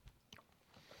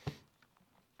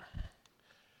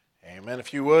Amen.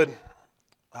 If you would,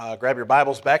 grab your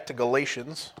Bibles back to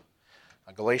Galatians,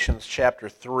 Galatians chapter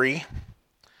 3,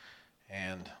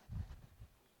 and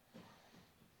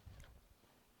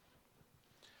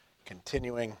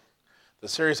continuing the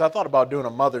series. I thought about doing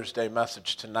a Mother's Day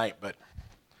message tonight, but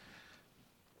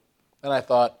then I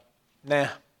thought,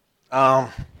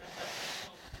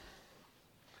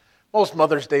 most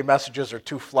Mother's Day messages are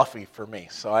too fluffy for me,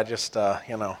 so I just,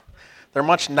 they're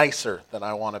much nicer than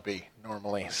I want to be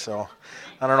normally. So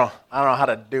I don't know how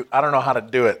to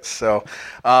do it. So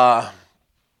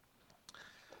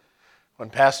when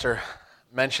Pastor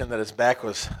mentioned that his back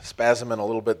was spasming a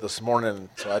little bit this morning,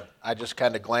 so I just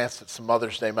kind of glanced at some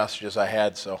Mother's Day messages I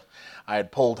had. So I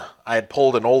had pulled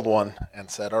an old one and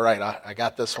said, "All right, I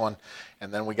got this one."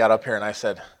 And then we got up here,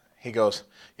 and he goes,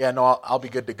 "Yeah, no, I'll be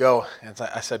good to go." And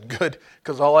I said, "Good,"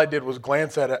 because all I did was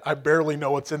glance at it. I barely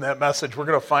know what's in that message. We're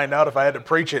going to find out if I had to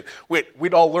preach it.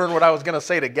 We'd all learn what I was going to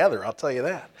say together, I'll tell you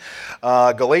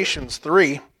that. Galatians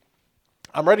 3.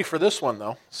 I'm ready for this one,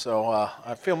 though, so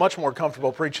I feel much more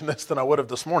comfortable preaching this than I would have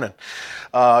this morning.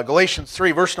 Galatians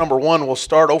 3, verse number 1, we'll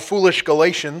start. "O foolish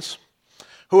Galatians,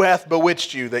 who hath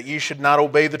bewitched you, that ye should not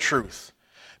obey the truth,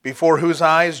 before whose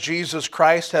eyes Jesus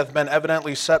Christ hath been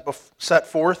evidently set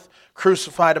forth,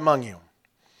 crucified among you?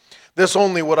 This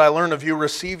only would I learn of you,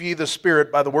 receive ye the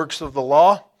Spirit by the works of the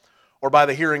law, or by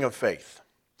the hearing of faith?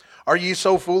 Are ye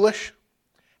so foolish?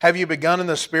 Have ye begun in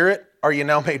the Spirit? Are ye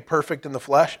now made perfect in the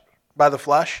flesh, by the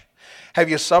flesh? Have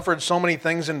ye suffered so many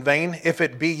things in vain, if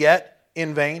it be yet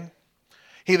in vain?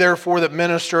 He therefore that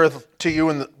ministereth to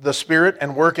you in the Spirit,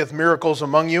 and worketh miracles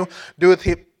among you, doeth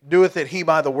it he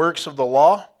by the works of the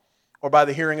law, or by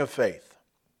the hearing of faith?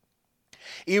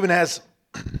 Even as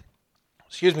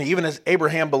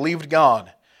Abraham believed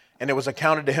God, and it was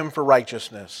accounted to him for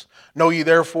righteousness. Know ye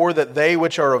therefore that they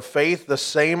which are of faith, the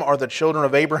same are the children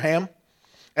of Abraham?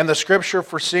 And the Scripture,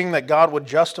 foreseeing that God would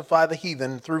justify the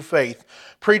heathen through faith,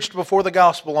 preached before the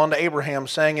gospel unto Abraham,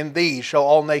 saying, In thee shall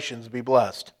all nations be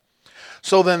blessed.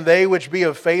 So then they which be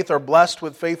of faith are blessed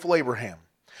with faithful Abraham.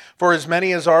 For as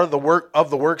many as are the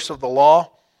works of the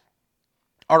law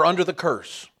are under the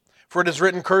curse. For it is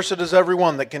written, Cursed is every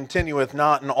one that continueth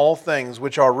not in all things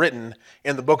which are written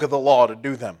in the book of the law to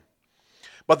do them.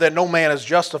 But that no man is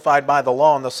justified by the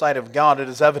law in the sight of God, it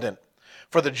is evident.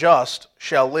 For the just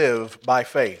shall live by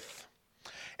faith.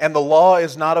 And the law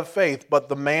is not of faith, but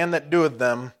the man that doeth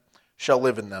them shall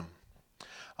live in them."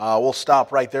 We'll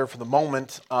stop right there for the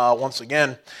moment. Once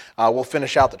again, we'll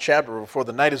finish out the chapter before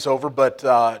the night is over. But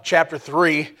chapter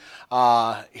 3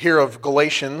 here of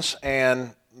Galatians,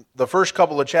 and the first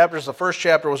couple of chapters, the first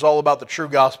chapter was all about the true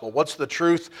gospel. What's the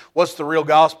truth? What's the real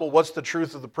gospel? What's the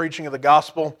truth of the preaching of the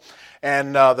gospel?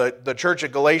 And the church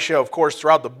at Galatia, of course,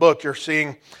 throughout the book, you're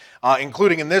seeing,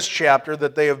 including in this chapter,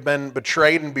 that they have been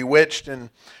betrayed and bewitched and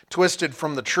twisted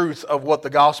from the truth of what the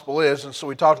gospel is. And so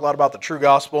we talked a lot about the true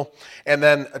gospel. And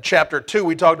then chapter 2,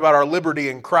 we talked about our liberty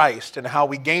in Christ and how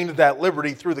we gained that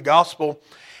liberty through the gospel.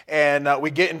 And we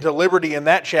get into liberty in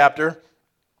that chapter.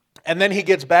 And then he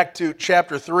gets back to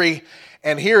chapter 3.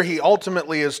 And here he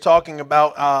ultimately is talking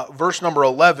about verse number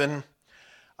 11,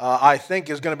 I think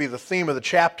is going to be the theme of the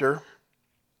chapter.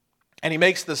 And he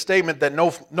makes the statement that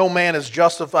no man is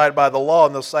justified by the law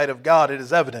in the sight of God. It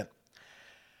is evident.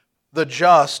 For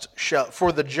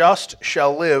the just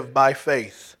shall live by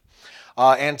faith.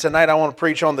 And tonight I want to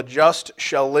preach on the just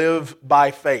shall live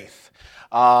by faith.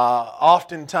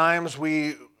 Oftentimes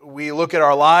we look at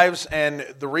our lives, and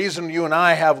the reason you and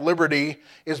I have liberty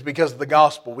is because of the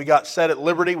gospel. We got set at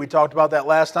liberty. We talked about that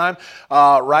last time,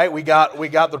 right? We got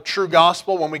the true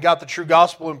gospel. When we got the true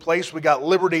gospel in place, we got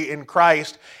liberty in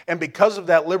Christ. And because of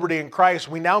that liberty in Christ,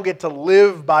 we now get to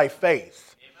live by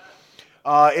faith.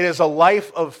 It is a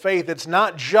life of faith. It's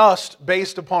not just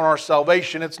based upon our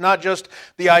salvation. It's not just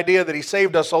the idea that He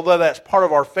saved us, although that's part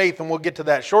of our faith, and we'll get to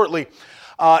that shortly.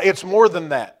 It's more than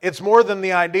that. It's more than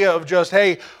the idea of just,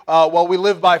 hey, we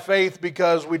live by faith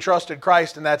because we trusted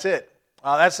Christ and that's it.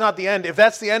 That's not the end. If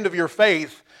that's the end of your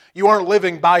faith, you aren't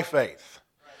living by faith.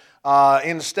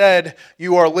 Instead,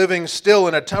 you are living still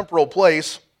in a temporal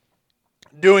place,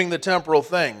 doing the temporal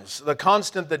things. The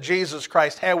constant that Jesus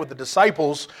Christ had with the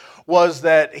disciples was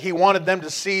that He wanted them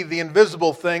to see the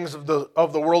invisible things of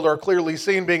the world are clearly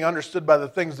seen, being understood by the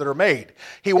things that are made.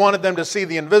 He wanted them to see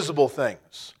the invisible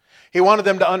things. He wanted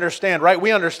them to understand, right?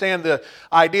 We understand the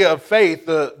idea of faith.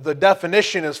 The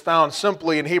definition is found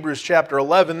simply in Hebrews chapter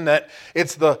 11, that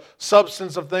it's the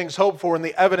substance of things hoped for and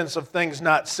the evidence of things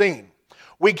not seen.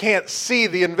 We can't see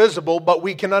the invisible, but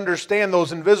we can understand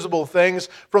those invisible things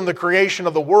from the creation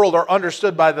of the world are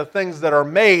understood by the things that are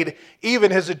made,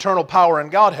 even His eternal power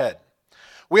and Godhead.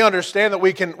 We understand that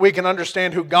we can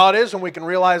understand who God is, and we can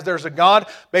realize there's a God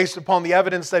based upon the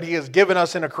evidence that He has given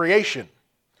us in a creation.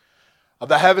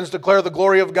 The heavens declare the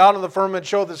glory of God, and the firmament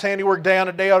showeth His handiwork. Day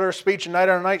unto day uttereth speech, and night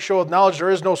unto night showeth knowledge. There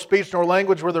is no speech nor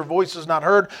language where their voice is not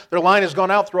heard. Their line has gone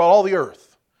out throughout all the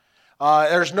earth.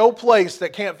 There's no place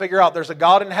that can't figure out there's a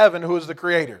God in heaven who is the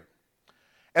Creator.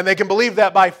 And they can believe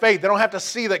that by faith. They don't have to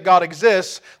see that God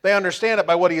exists. They understand it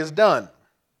by what He has done.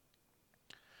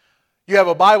 You have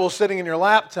a Bible sitting in your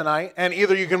lap tonight, and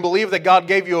either you can believe that God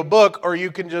gave you a book, or you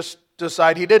can just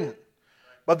decide He didn't.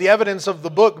 But the evidence of the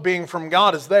book being from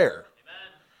God is there.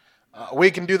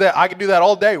 We can do that. I can do that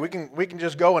all day. We can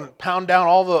just go and pound down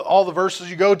all the verses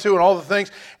you go to and all the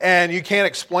things, and you can't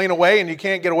explain away, and you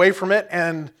can't get away from it.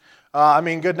 And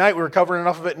good night. We were covering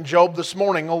enough of it in Job this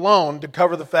morning alone to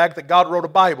cover the fact that God wrote a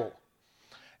Bible.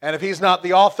 And if He's not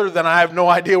the author, then I have no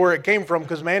idea where it came from,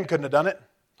 because man couldn't have done it.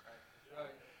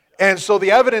 And so the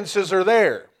evidences are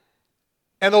there.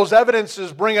 And those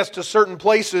evidences bring us to certain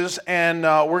places, and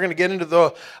we're going to get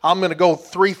into I'm going to go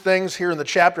 3 things here in the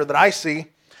chapter that I see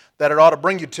that it ought to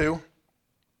bring you to,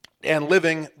 and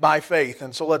living by faith.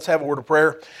 And so let's have a word of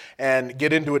prayer and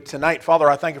get into it tonight. Father,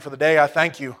 I thank You for the day. I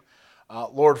thank You,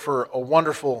 Lord, for a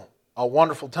wonderful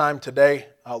time today.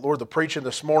 Lord, the preaching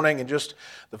this morning and just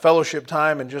the fellowship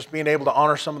time and just being able to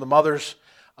honor some of the mothers.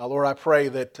 Lord, I pray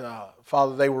that,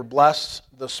 Father, they were blessed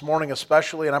this morning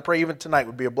especially, and I pray even tonight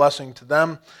would be a blessing to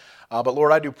them. But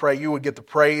Lord, I do pray You would get the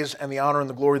praise and the honor and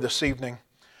the glory this evening.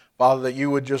 Father, that You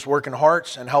would just work in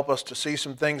hearts and help us to see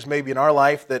some things maybe in our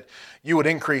life that You would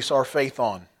increase our faith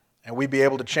on. And we'd be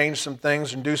able to change some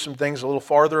things and do some things a little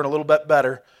farther and a little bit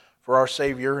better for our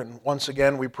Savior. And once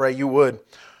again, we pray You would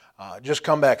just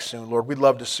come back soon, Lord. We'd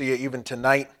love to see You even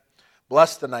tonight.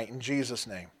 Bless the night in Jesus'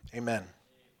 name. Amen.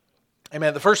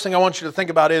 Amen. The first thing I want you to think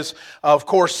about is, of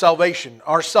course, salvation.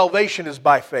 Our salvation is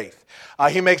by faith.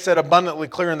 He makes that abundantly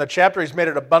clear in the chapter. He's made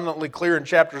it abundantly clear in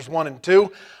chapters 1 and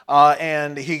 2.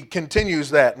 And he continues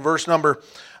that. In verse number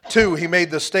 2, he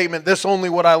made the statement, "This only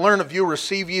would I learn of you,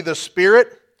 receive ye the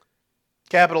Spirit,"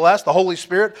 capital S, the Holy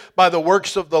Spirit, "by the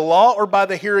works of the law or by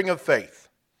the hearing of faith?"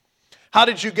 How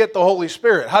did you get the Holy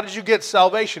Spirit? How did you get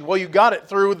salvation? Well, you got it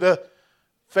through the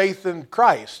faith in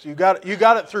Christ. You got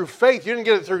it through faith. You didn't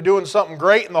get it through doing something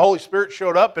great and the Holy Spirit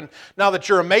showed up and now that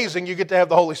you're amazing, you get to have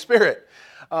the Holy Spirit.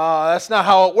 That's not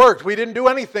how it worked. We didn't do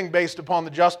anything based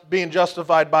upon being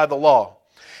justified by the law.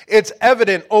 It's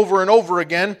evident over and over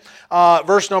again,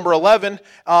 verse number 11,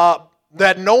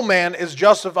 that no man is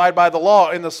justified by the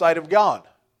law in the sight of God.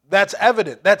 That's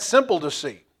evident. That's simple to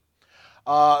see.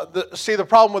 The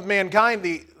problem with mankind,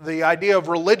 the idea of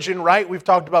religion, right? We've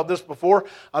talked about this before.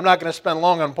 I'm not going to spend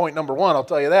long on point number 1, I'll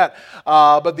tell you that.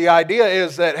 But the idea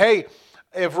is that, hey,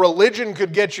 if religion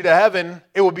could get you to heaven,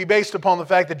 it would be based upon the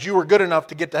fact that you were good enough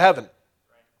to get to heaven.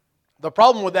 The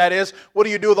problem with that is, what do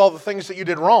you do with all the things that you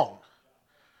did wrong?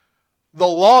 The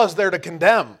law is there to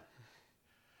condemn.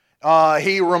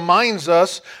 He reminds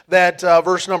us that,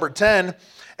 verse number 10,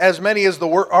 "As many as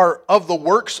are of the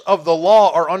works of the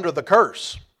law are under the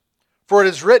curse. For it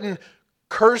is written,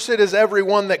 Cursed is every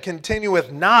one that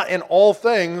continueth not in all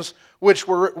things which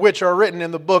are written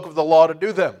in the book of the law to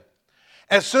do them."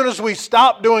 As soon as we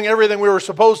stop doing everything we were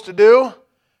supposed to do,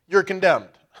 you're condemned.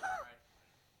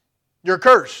 You're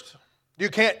cursed. You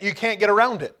can't get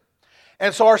around it.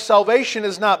 And so our salvation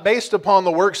is not based upon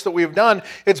the works that we've done.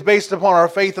 It's based upon our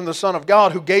faith in the Son of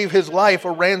God who gave His life a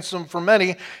ransom for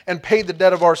many and paid the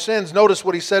debt of our sins. Notice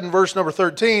what he said in verse number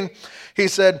 13. He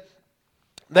said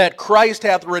that Christ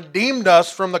hath redeemed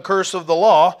us from the curse of the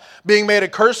law, being made a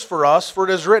curse for us. For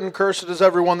it is written, Cursed is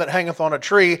everyone that hangeth on a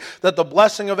tree, that the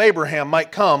blessing of Abraham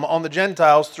might come on the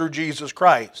Gentiles through Jesus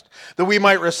Christ, that we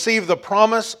might receive the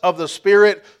promise of the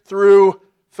Spirit through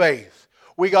faith.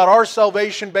 We got our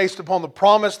salvation based upon the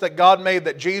promise that God made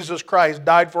that Jesus Christ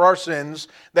died for our sins,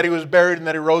 that He was buried and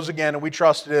that He rose again, and we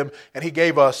trusted Him, and He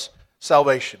gave us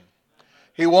salvation.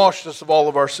 He washed us of all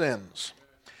of our sins.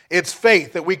 It's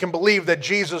faith that we can believe that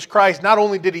Jesus Christ, not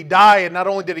only did He die and not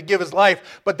only did He give His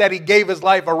life, but that He gave His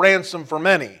life a ransom for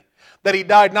many. That He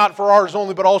died not for ours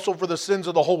only, but also for the sins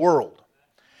of the whole world.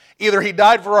 Either He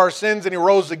died for our sins and He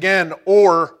rose again,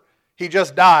 or He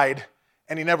just died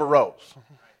and He never rose.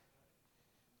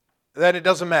 Then it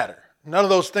doesn't matter. None of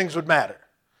those things would matter.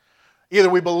 Either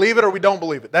we believe it or we don't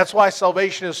believe it. That's why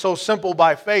salvation is so simple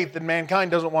by faith, and mankind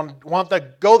doesn't want to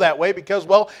go that way because,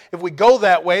 well, if we go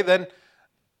that way, then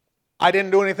I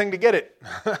didn't do anything to get it.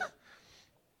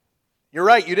 You're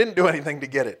right, you didn't do anything to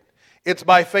get it. It's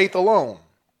by faith alone.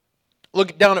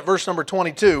 Look down at verse number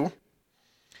 22.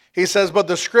 He says, "But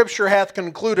the Scripture hath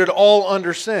concluded all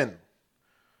under sin."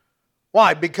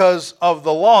 Why? Because of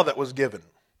the law that was given.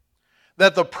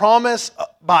 that the promise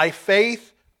by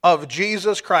faith of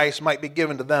Jesus Christ might be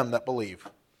given to them that believe.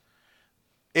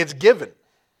 It's given.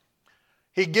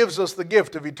 He gives us the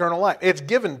gift of eternal life. It's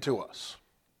given to us.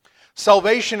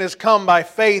 Salvation has come by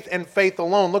faith and faith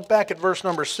alone. Look back at verse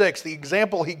number 6. The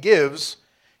example he gives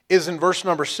is in verse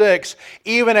number 6.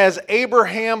 Even as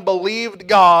Abraham believed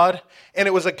God, and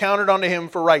it was accounted unto him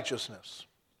for righteousness.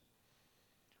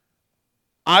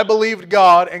 I believed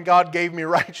God, and God gave me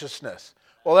righteousness.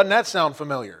 Well, doesn't that sound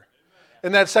familiar?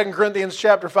 Isn't that 2 Corinthians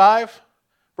chapter 5?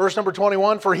 Verse number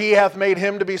 21, for he hath made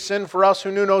him to be sin for us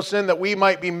who knew no sin, that we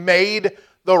might be made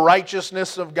the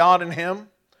righteousness of God in him.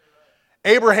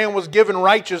 Abraham was given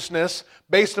righteousness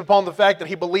based upon the fact that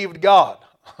he believed God.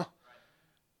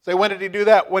 Say, when did he do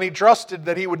that? When he trusted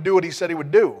that he would do what he said he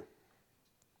would do.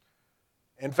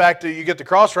 In fact, you get the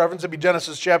cross reference, it'd be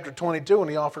Genesis chapter 22 when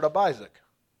he offered up Isaac.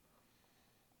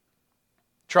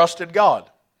 Trusted God.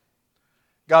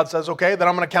 God says, okay, then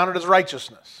I'm going to count it as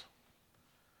righteousness.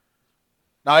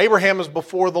 Now, Abraham is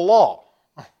before the law.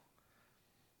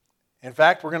 In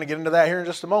fact, we're going to get into that here in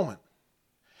just a moment.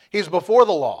 He's before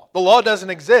the law. The law doesn't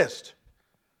exist.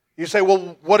 You say,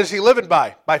 well, what is he living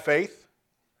by? By faith.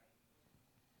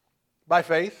 By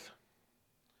faith.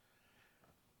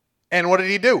 And what did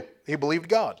he do? He believed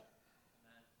God.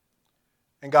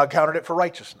 And God counted it for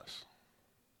righteousness.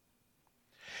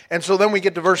 And so then we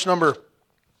get to verse number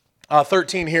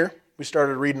 13 here. We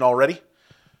started reading already.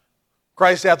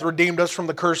 Christ hath redeemed us from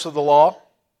the curse of the law,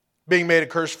 being made a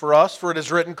curse for us. For it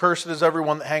is written, cursed is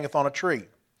everyone that hangeth on a tree.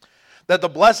 That the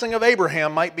blessing of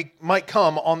Abraham might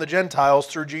come on the Gentiles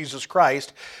through Jesus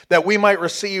Christ, that we might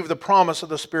receive the promise of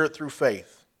the Spirit through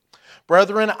faith.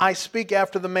 Brethren, I speak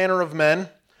after the manner of men,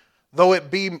 though it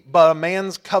be but a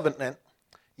man's covenant,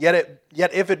 yet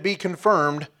if it be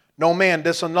confirmed, no man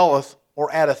disannulleth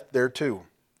or addeth thereto.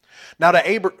 Now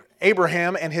to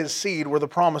Abraham and his seed were the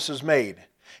promises made.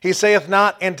 He saith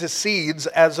not, and to seeds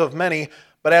as of many,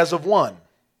 but as of one,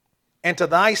 and to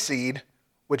thy seed,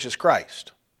 which is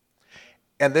Christ.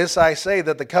 And this I say,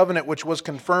 that the covenant which was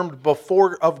confirmed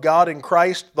before of God in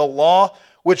Christ, the law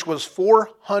which was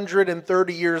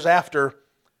 430 years after,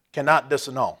 cannot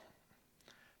disannul,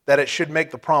 that it should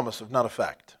make the promise of none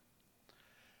effect.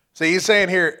 See, he's saying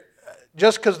here,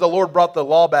 just because the Lord brought the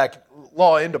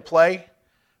law into play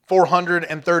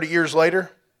 430 years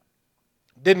later,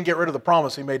 didn't get rid of the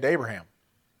promise he made to Abraham.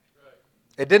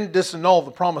 It didn't disannul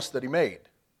the promise that he made.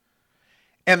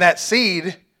 And that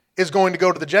seed is going to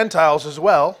go to the Gentiles as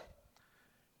well.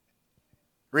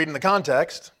 Reading the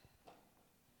context.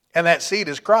 And that seed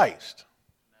is Christ.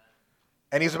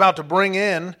 And he's about to bring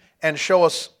in and show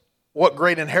us what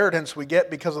great inheritance we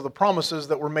get because of the promises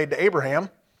that were made to Abraham.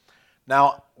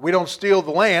 Now, we don't steal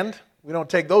the land. We don't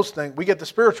take those things. We get the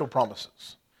spiritual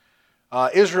promises.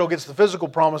 Israel gets the physical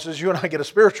promises. You and I get a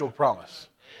spiritual promise.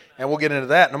 And we'll get into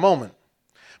that in a moment.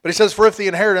 But he says, for if the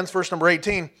inheritance, verse number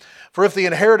 18, for if the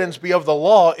inheritance be of the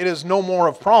law, it is no more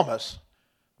of promise,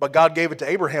 but God gave it to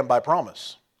Abraham by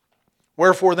promise.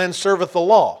 Wherefore then serveth the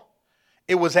law?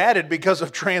 It was added because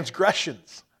of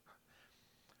transgressions.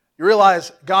 You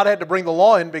realize God had to bring the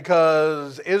law in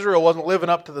because Israel wasn't living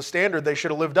up to the standard they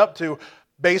should have lived up to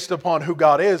based upon who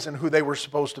God is and who they were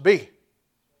supposed to be.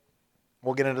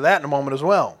 We'll get into that in a moment as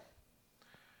well.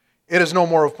 It is no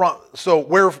more of promise. So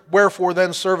wherefore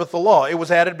then serveth the law? It was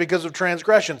added because of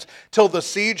transgressions, till the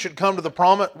seed should come to the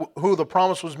promise, who the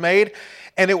promise was made,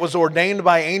 and it was ordained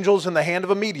by angels in the hand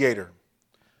of a mediator.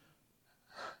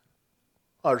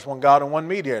 Oh, there's one God and one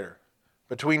mediator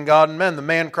between God and men, the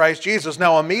man Christ Jesus.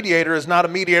 Now a mediator is not a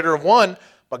mediator of one,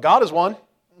 but God is one.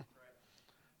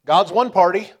 God's one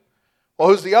party. Well,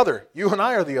 who's the other? You and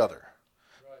I are the other.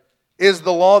 Is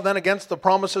the law then against the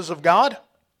promises of God?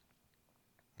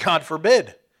 God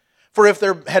forbid. For if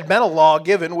there had been a law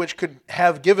given which could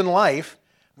have given life,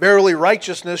 verily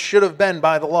righteousness should have been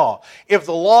by the law. If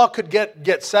the law could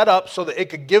get set up so that it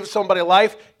could give somebody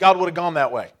life, God would have gone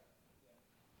that way.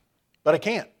 But it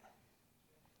can't.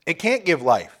 It can't give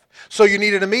life. So you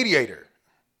needed a mediator.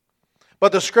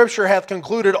 But the Scripture hath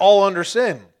concluded all under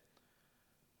sin,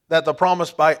 that the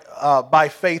promise by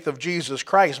faith of Jesus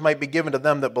Christ might be given to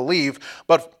them that believe.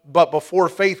 But before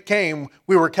faith came,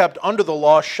 we were kept under the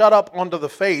law, shut up unto the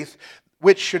faith,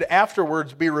 which should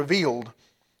afterwards be revealed.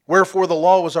 Wherefore the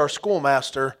law was our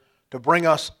schoolmaster to bring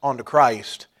us unto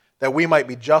Christ, that we might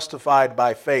be justified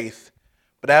by faith.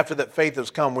 But after that faith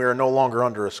has come, we are no longer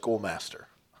under a schoolmaster.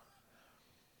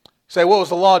 Say, what was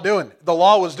the law doing? The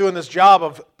law was doing this job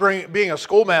of being a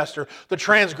schoolmaster. The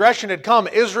transgression had come.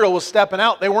 Israel was stepping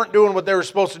out. They weren't doing what they were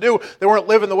supposed to do. They weren't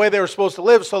living the way they were supposed to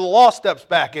live, so the law steps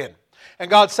back in. And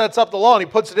God sets up the law and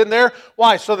He puts it in there.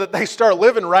 Why? So that they start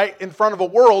living right in front of a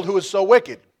world who is so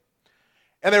wicked.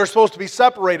 And they were supposed to be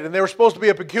separated, and they were supposed to be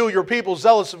a peculiar people,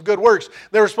 zealous of good works.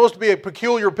 They were supposed to be a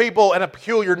peculiar people and a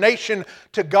peculiar nation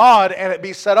to God, and it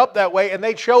be set up that way, and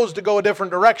they chose to go a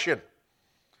different direction.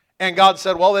 And God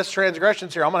said, well, this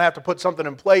transgression's here. I'm going to have to put something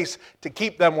in place to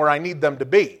keep them where I need them to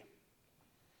be.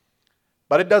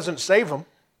 But it doesn't save them.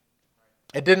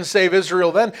 It didn't save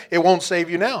Israel then. It won't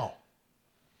save you now.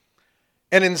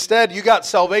 And instead, you got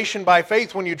salvation by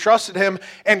faith when you trusted Him,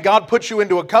 and God put you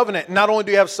into a covenant. Not only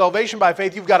do you have salvation by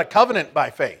faith, you've got a covenant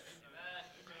by faith.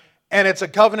 And it's a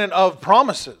covenant of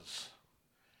promises.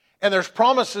 And there's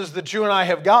promises that you and I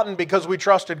have gotten because we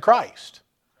trusted Christ.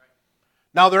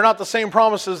 Now, they're not the same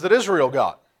promises that Israel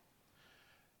got.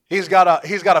 He's got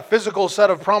a physical set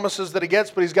of promises that he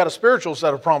gets, but he's got a spiritual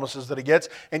set of promises that he gets,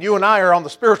 and you and I are on the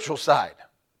spiritual side.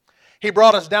 He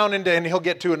brought us down into, and he'll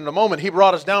get to it in a moment, He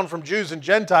brought us down from Jews and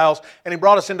Gentiles, and He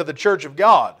brought us into the church of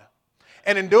God.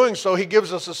 And in doing so, He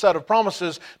gives us a set of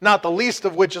promises, not the least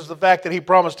of which is the fact that He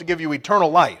promised to give you eternal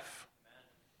life.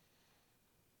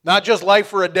 Not just life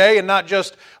for a day, and not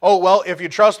just, oh, well, if you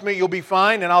trust me, you'll be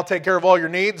fine, and I'll take care of all your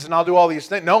needs, and I'll do all these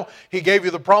things. No, He gave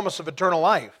you the promise of eternal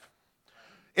life.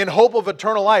 In hope of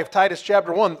eternal life, Titus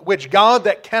chapter 1, which God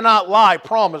that cannot lie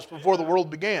promised before the world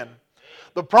began.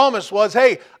 The promise was,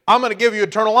 hey, I'm going to give you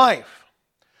eternal life.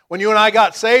 When you and I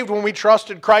got saved, when we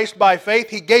trusted Christ by faith,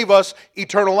 He gave us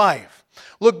eternal life.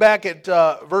 Look back at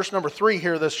verse number 3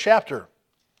 here, this chapter.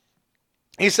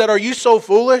 He said, are you so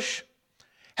foolish?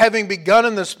 Having begun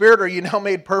in the Spirit, are you now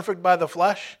made perfect by the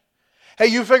flesh? Hey,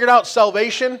 you figured out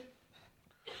salvation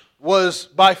was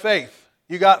by faith.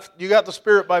 You got the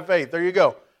Spirit by faith. There you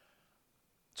go.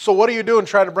 So what are you doing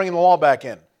trying to bring the law back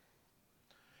in?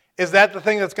 Is that the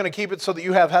thing that's going to keep it so that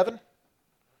you have heaven?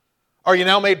 Are you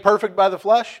now made perfect by the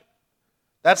flesh?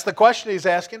 That's the question he's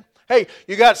asking. Hey,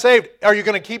 you got saved. Are you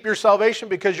going to keep your salvation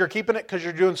because you're keeping it because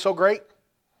you're doing so great?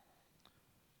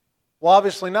 Well,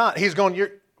 obviously not. He's going,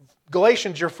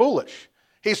 Galatians, you're foolish.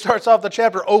 He starts off the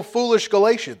chapter, oh, foolish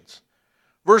Galatians.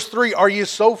 Verse 3, are you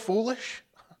so foolish?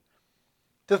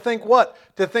 To think what?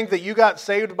 To think that you got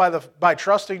saved by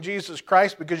trusting Jesus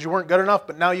Christ because you weren't good enough,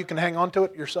 but now you can hang on to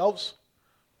it yourselves?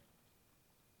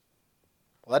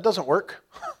 Well, that doesn't work.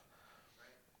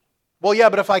 Well, yeah,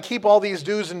 but if I keep all these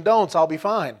do's and don'ts, I'll be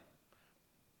fine.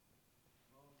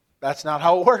 That's not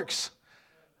how it works.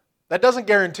 That doesn't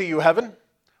guarantee you heaven.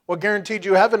 What guaranteed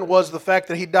you heaven was the fact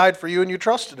that He died for you and you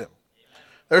trusted Him.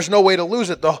 There's no way to lose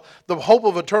it. The hope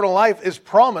of eternal life is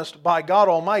promised by God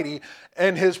Almighty,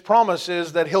 and His promise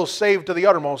is that He'll save to the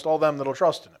uttermost all them that will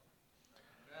trust in Him.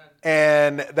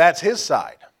 And that's His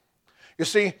side. You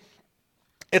see,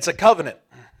 it's a covenant.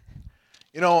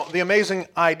 You know, the amazing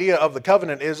idea of the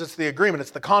covenant is it's the agreement,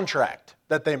 it's the contract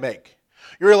that they make.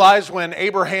 You realize when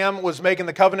Abraham was making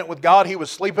the covenant with God, he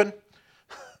was sleeping?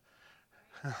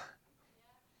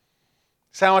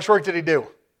 So how much work did he do?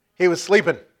 He was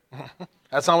sleeping.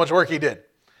 That's how much work he did.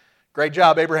 Great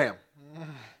job, Abraham.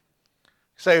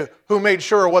 Say, who made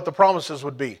sure what the promises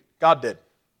would be? God did.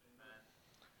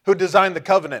 Who designed the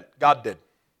covenant? God did.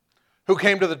 Who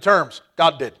came to the terms?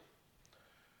 God did.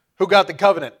 Who got the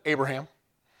covenant? Abraham.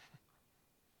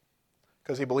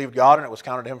 Because he believed God and it was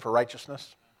counted to him for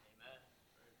righteousness.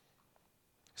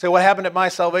 Say, what happened at my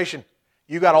salvation?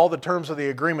 You got all the terms of the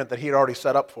agreement that He had already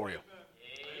set up for you.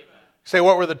 Say,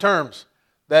 what were the terms?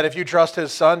 That if you trust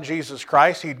His Son, Jesus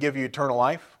Christ, He'd give you eternal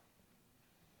life.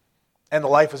 And the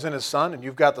life is in His Son, and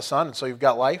you've got the Son, and so you've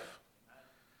got life.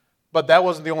 But that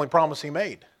wasn't the only promise He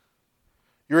made.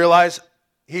 You realize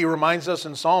He reminds us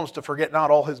in Psalms to forget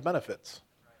not all His benefits.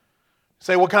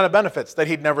 Say, what kind of benefits? That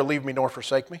He'd never leave me nor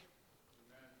forsake me.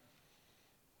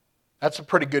 That's a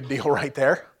pretty good deal right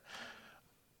there.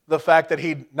 The fact that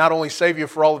He'd not only save you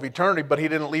for all of eternity, but He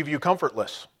didn't leave you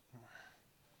comfortless.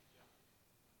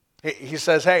 He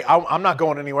says, hey, I'm not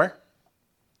going anywhere.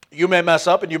 You may mess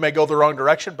up and you may go the wrong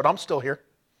direction, but I'm still here.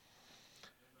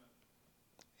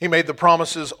 He made the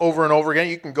promises over and over again.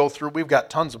 You can go through, we've got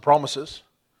tons of promises.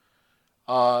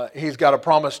 He's got a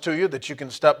promise to you that you can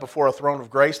step before a throne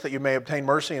of grace that you may obtain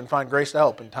mercy and find grace to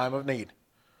help in time of need.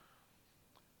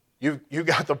 You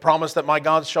got the promise that my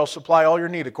God shall supply all your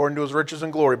need according to His riches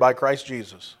and glory by Christ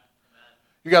Jesus.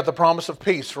 You got the promise of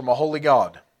peace from a holy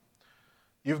God.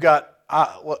 You've got,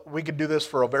 we could do this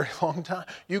for a very long time.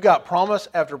 You got promise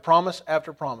after promise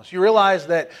after promise. You realize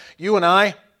that you and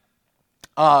I,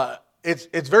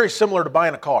 it's very similar to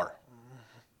buying a car.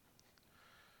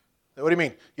 What do you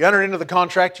mean? You entered into the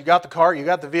contract, you got the car, you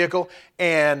got the vehicle,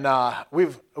 and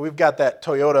we've got that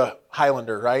Toyota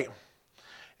Highlander, right?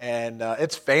 And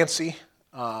it's fancy.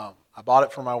 I bought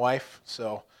it for my wife,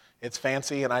 so it's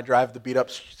fancy, and I drive the beat-up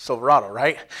Silverado,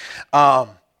 right?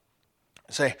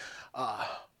 Say,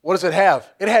 what does it have?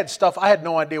 It had stuff, I had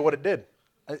no idea what it did.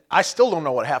 I still don't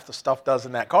know what half the stuff does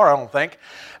in that car, I don't think.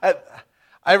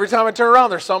 Every time I turn around,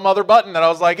 there's some other button that I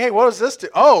was like, hey, what does this do?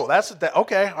 Oh,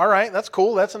 okay, all right, that's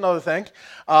cool, that's another thing.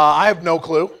 I have no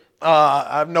clue.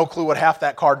 I have no clue what half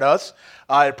that car does.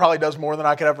 It probably does more than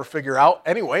I could ever figure out.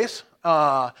 Anyways,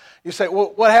 you say,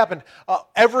 well, what happened?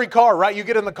 Every car, right, you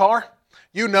get in the car,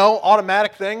 you know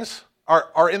automatic things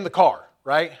are in the car,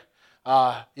 right?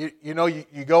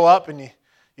 You go up and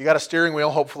you got a steering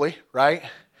wheel, hopefully, right?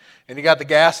 And you got the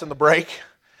gas and the brake,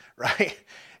 right?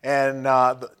 And,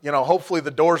 hopefully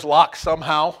the doors lock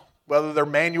somehow, whether they're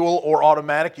manual or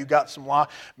automatic. You got some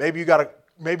lock. Maybe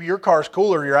your car's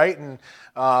cooler, right? And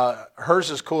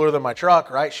hers is cooler than my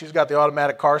truck, right? She's got the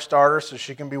automatic car starter so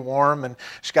she can be warm, and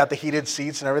she's got the heated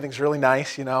seats and everything's really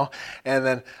nice, And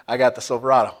then I got the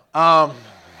Silverado.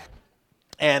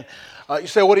 You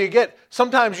say, what do you get?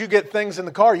 Sometimes you get things in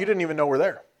the car you didn't even know were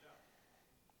there.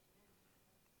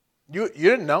 You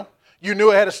didn't know. You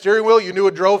knew it had a steering wheel. You knew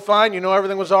it drove fine. You knew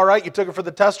everything was all right. You took it for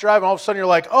the test drive, and all of a sudden you're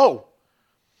like, oh,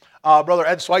 Brother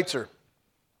Ed Schweitzer,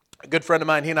 a good friend of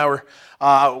mine, he and I were,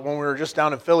 when we were just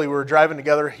down in Philly, we were driving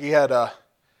together. He had I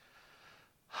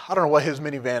don't know what his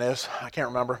minivan is. I can't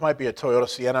remember. It might be a Toyota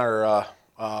Sienna or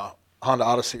Honda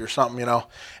Odyssey or something,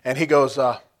 And he goes,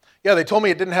 yeah, they told me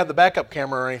it didn't have the backup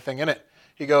camera or anything in it.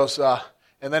 He goes,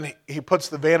 and then he puts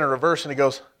the van in reverse, and he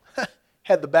goes,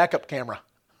 had the backup camera.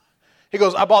 He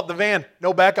goes, I bought the van,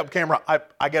 no backup camera.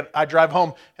 I drive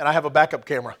home, and I have a backup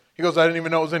camera. He goes, I didn't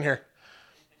even know it was in here.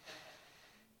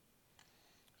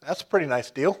 That's a pretty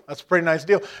nice deal.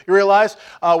 You realize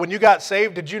when you got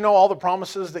saved, did you know all the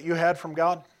promises that you had from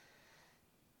God?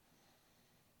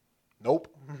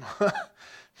 Nope.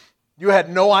 You had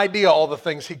no idea all the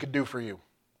things He could do for you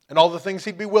and all the things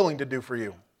He'd be willing to do for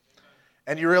you.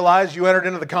 And you realize you entered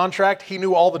into the contract, He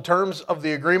knew all the terms of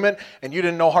the agreement, and you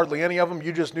didn't know hardly any of them.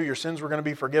 You just knew your sins were going to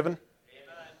be forgiven.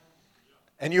 Amen.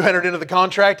 And you entered into the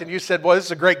contract, and you said, boy, this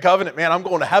is a great covenant, man. I'm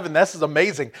going to heaven. This is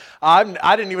amazing.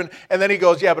 I didn't even, and then He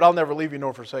goes, yeah, but I'll never leave you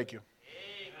nor forsake you.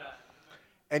 Amen.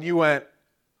 And you went,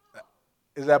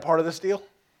 is that part of this deal?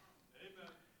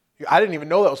 Amen. I didn't even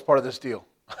know that was part of this deal.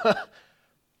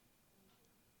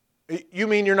 You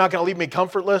mean you're not going to leave me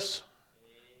comfortless?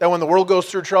 That when the world goes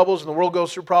through troubles and the world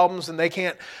goes through problems and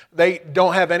they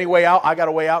don't have any way out, I got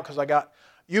a way out because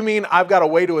you mean I've got a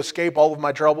way to escape all of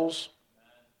my troubles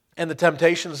and the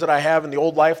temptations that I have and the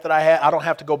old life that I had? I don't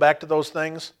have to go back to those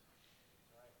things.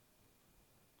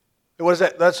 What is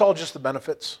that? That's all just the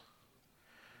benefits.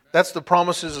 That's the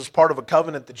promises as part of a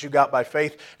covenant that you got by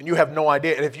faith, and you have no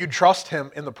idea. And if you trust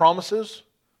Him in the promises,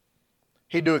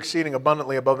 He'd do exceeding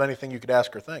abundantly above anything you could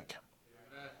ask or think.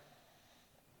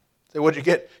 So what'd you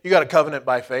get? You got a covenant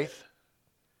by faith.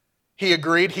 He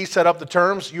agreed. He set up the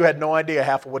terms. You had no idea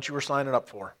half of what you were signing up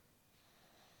for.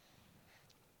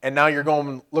 And now you're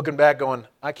looking back going,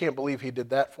 I can't believe He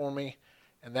did that for me,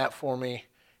 and that for me,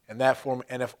 and that for me.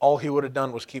 And if all He would have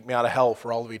done was keep me out of hell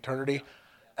for all of eternity,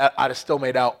 I'd have still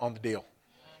made out on the deal.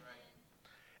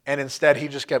 And instead, He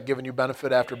just kept giving you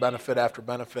benefit after benefit after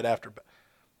benefit after benefit.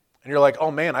 And you're like,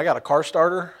 oh man, I got a car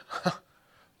starter.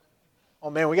 Oh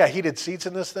man, we got heated seats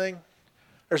in this thing.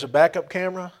 There's a backup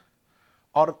camera.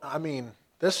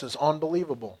 This is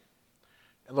unbelievable.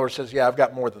 And the Lord says, yeah, I've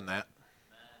got more than that.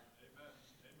 Amen.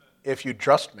 If you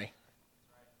trust me.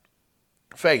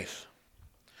 Faith.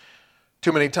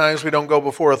 Too many times we don't go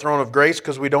before a throne of grace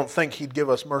because we don't think He'd give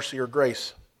us mercy or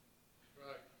grace.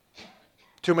 Right.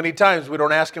 Too many times we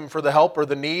don't ask Him for the help or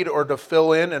the need or to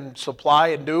fill in and supply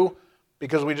and do,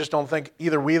 because we just don't think,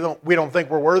 either we don't think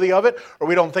we're worthy of it, or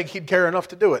we don't think He'd care enough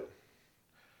to do it.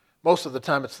 Most of the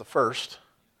time it's the first,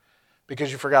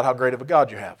 because you forgot how great of a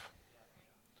God you have.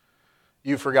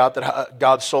 You forgot that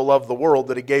God so loved the world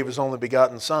that He gave His only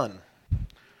begotten Son.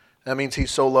 That means He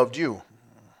so loved you.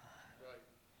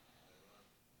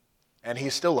 And He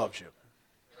still loves you.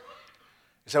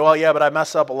 You say, well, yeah, but I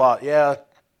mess up a lot. Yeah,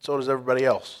 so does everybody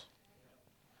else.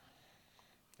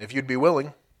 If you'd be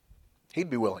willing,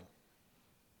 He'd be willing.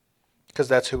 Because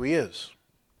that's who He is.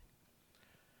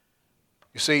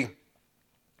 You see,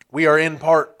 we are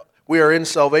in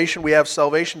salvation. We have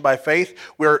salvation by faith.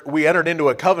 We entered into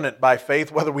a covenant by faith,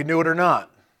 whether we knew it or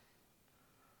not.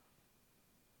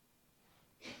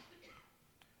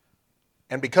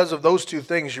 And because of those two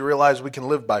things, you realize we can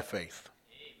live by faith.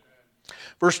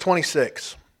 Verse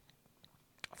 26.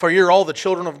 For you're all the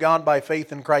children of God by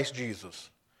faith in Christ Jesus.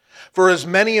 For as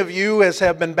many of you as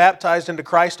have been baptized into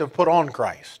Christ have put on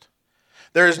Christ.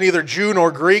 There is neither Jew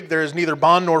nor Greek, there is neither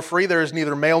bond nor free, there is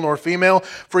neither male nor female,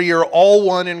 for ye are all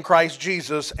one in Christ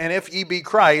Jesus. And if ye be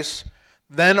Christ,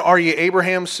 then are ye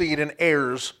Abraham's seed and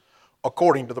heirs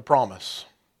according to the promise.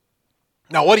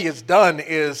 Now what he has done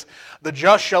is, the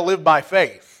just shall live by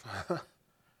faith.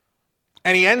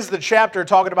 And he ends the chapter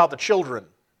talking about the children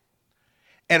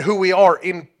and who we are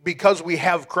because we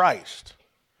have Christ.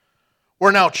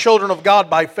 We're now children of God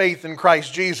by faith in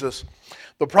Christ Jesus.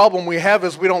 The problem we have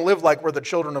is we don't live like we're the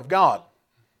children of God.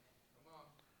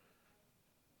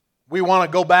 We want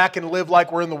to go back and live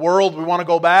like we're in the world. We want to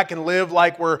go back and live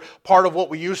like we're part of what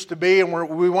we used to be. And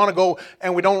we want to go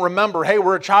and we don't remember, hey,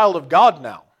 we're a child of God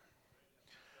now.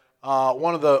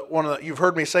 You've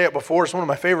heard me say it before. It's one of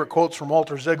my favorite quotes from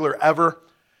Walter Ziegler ever.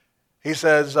 He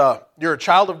says, you're a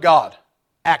child of God.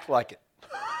 Act like it.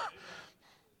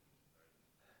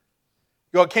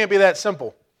 You go, it can't be that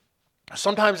simple.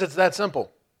 Sometimes it's that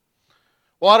simple.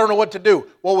 Well, I don't know what to do.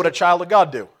 What would a child of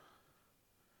God do?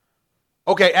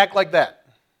 Okay, act like that.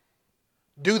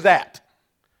 Do that.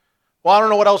 Well, I don't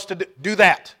know what else to do. Do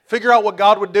that. Figure out what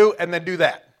God would do and then do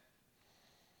that.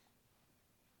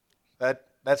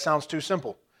 That sounds too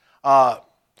simple.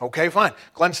 Okay, fine.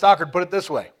 Glenn Stockard put it this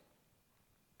way.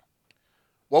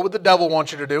 What would the devil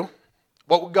want you to do?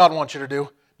 What would God want you to do?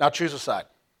 Now choose a side.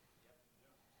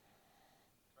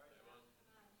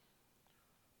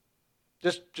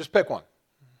 Just pick one.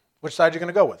 Which side are you going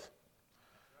to go with?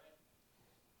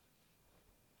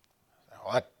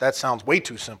 Well, that sounds way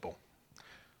too simple.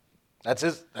 That's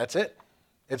it.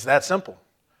 It's that simple.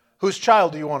 Whose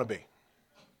child do you want to be?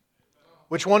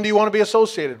 Which one do you want to be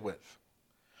associated with?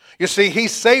 You see, He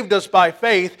saved us by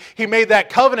faith. He made that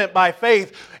covenant by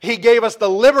faith. He gave us the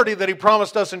liberty that He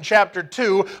promised us in chapter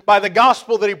 2 by the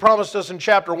gospel that He promised us in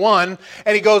chapter 1.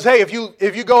 And He goes, hey, if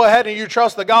you go ahead and you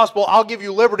trust the gospel, I'll give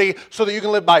you liberty so that you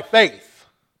can live by faith.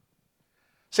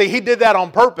 See, He did that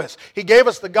on purpose. He gave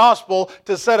us the gospel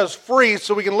to set us free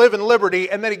so we can live in liberty,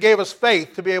 and then He gave us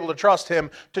faith to be able to trust Him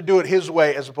to do it His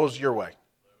way as opposed to your way.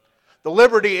 The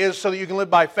liberty is so that you can live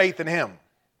by faith in Him.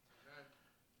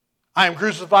 I am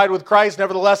crucified with Christ,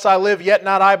 nevertheless I live, yet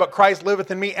not I, but Christ liveth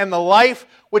in me. And the life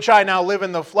which I now live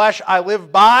in the flesh, I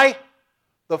live by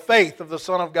the faith of the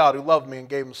Son of God who loved me and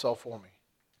gave Himself for me.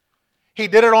 He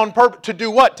did it on purpose. To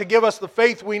do what? To give us the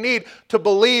faith we need to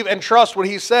believe and trust what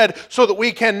He said so that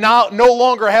we can now no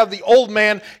longer have the old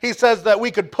man. He says that we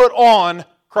could put on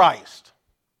Christ.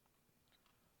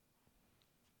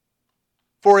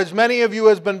 For as many of you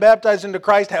as been baptized into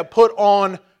Christ have put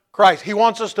on Christ. He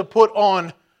wants us to put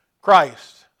on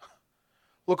Christ.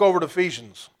 Look over to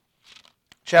Ephesians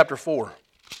chapter 4.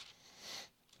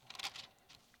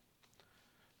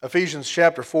 Ephesians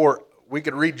chapter 4. We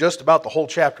could read just about the whole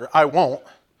chapter. I won't.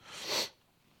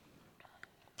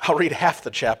 I'll read half the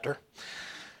chapter.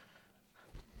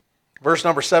 Verse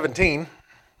number 17.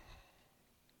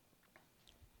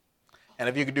 And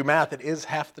if you can do math, it is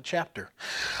half the chapter.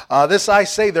 This I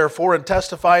say, therefore, and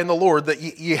testify in the Lord, that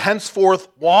ye henceforth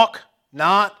walk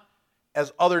not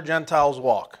as other Gentiles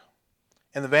walk,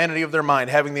 in the vanity of their mind,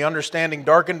 having the understanding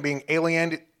darkened, being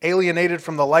alienated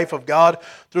from the life of God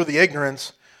through the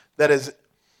ignorance that is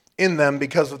in them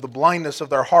because of the blindness of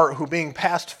their heart, who being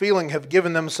past feeling have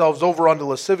given themselves over unto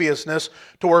lasciviousness,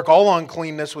 to work all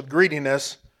uncleanness with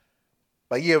greediness,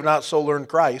 but ye have not so learned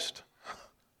Christ.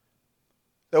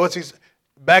 So what's he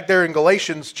back there in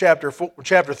Galatians chapter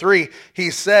 3,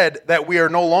 he said that we are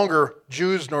no longer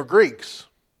Jews nor Greeks.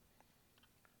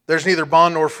 There's neither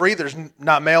bond nor free. There's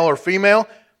not male or female.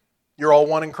 You're all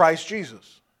one in Christ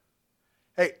Jesus.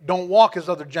 Hey, don't walk as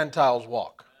other Gentiles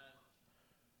walk.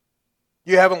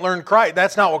 You haven't learned Christ.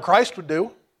 That's not what Christ would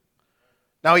do.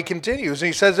 Now he continues. And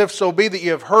he says, if so be that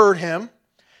you have heard Him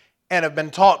and have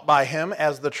been taught by Him,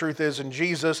 as the truth is in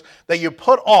Jesus, that you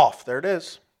put off, there it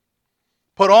is,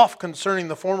 put off concerning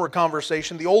the former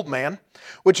conversation the old man,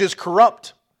 which is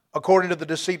corrupt according to the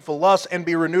deceitful lust, and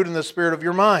be renewed in the spirit of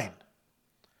your mind.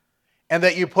 And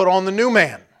that you put on the new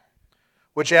man,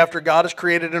 which after God is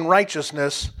created in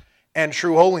righteousness and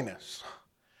true holiness.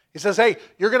 He says, hey,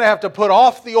 you're going to have to put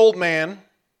off the old man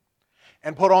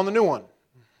and put on the new one.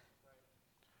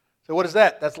 So what is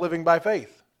that? That's living by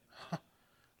faith.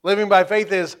 Living by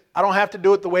faith is, I don't have to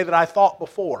do it the way that I thought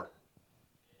before.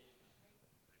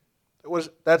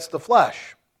 That's the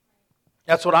flesh.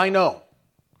 That's what I know.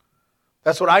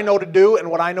 That's what I know to do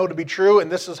and what I know to be true,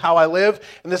 and this is how I live,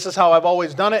 and this is how I've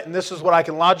always done it, and this is what I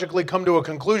can logically come to a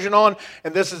conclusion on,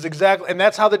 and this is exactly, and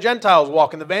that's how the Gentiles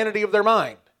walk, in the vanity of their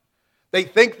mind. They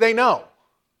think they know.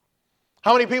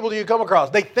 How many people do you come across?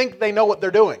 They think they know what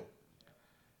they're doing.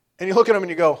 And you look at them and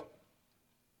you go,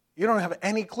 you don't have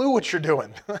any clue what you're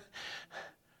doing.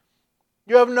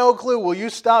 You have no clue. Will you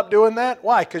stop doing that?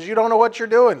 Why? Because you don't know what you're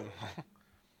doing.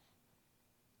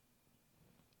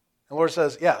 The Lord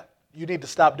says, yeah, you need to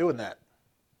stop doing that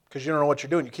because you don't know what you're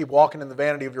doing. You keep walking in the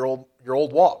vanity of your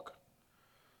old walk.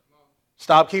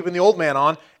 Stop keeping the old man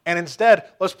on, and instead,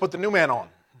 let's put the new man on.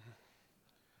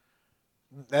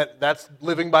 That's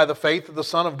living by the faith of the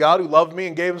Son of God who loved me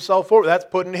and gave himself for me. That's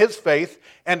putting his faith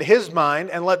and his mind,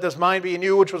 and let this mind be in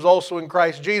you, which was also in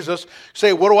Christ Jesus.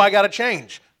 Say, what do I got to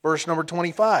change? Verse number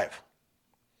 25.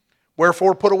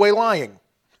 Wherefore put away lying.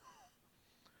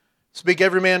 Speak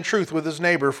every man truth with his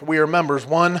neighbor, for we are members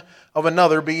one of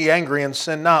another. Be ye angry and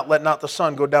sin not. Let not the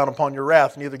sun go down upon your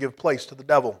wrath, neither give place to the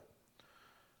devil.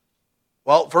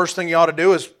 Well, first thing you ought to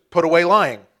do is put away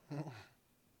lying.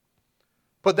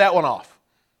 Put that one off.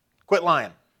 Quit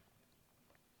lying.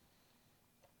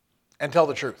 And tell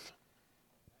the truth.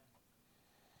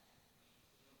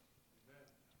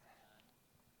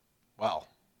 Well,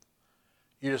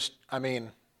 you just, I mean,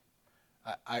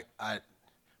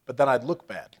 but then I'd look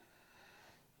bad.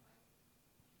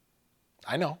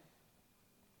 I know.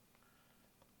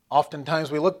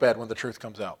 Oftentimes we look bad when the truth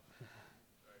comes out.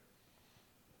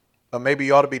 But maybe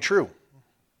you ought to be true.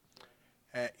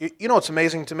 You know what's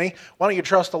amazing to me? Why don't you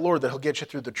trust the Lord that He'll get you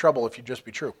through the trouble if you just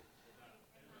be true?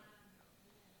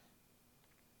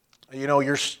 You know,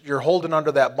 you're holding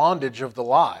under that bondage of the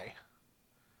lie.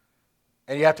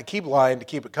 And you have to keep lying to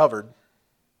keep it covered.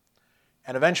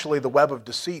 And eventually the web of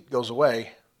deceit goes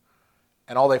away.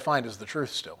 And all they find is the truth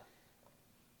still.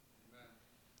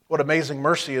 What amazing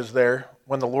mercy is there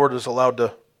when the Lord is allowed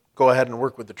to go ahead and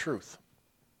work with the truth.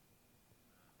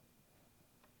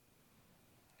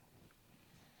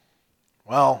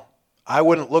 Well, I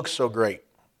wouldn't look so great.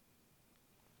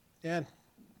 Yeah,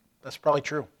 that's probably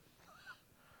true.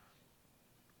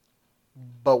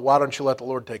 But why don't you let the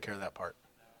Lord take care of that part?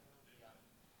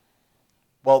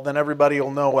 Well, then everybody will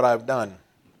know what I've done.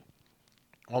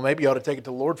 Well, maybe you ought to take it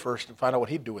to the Lord first and find out what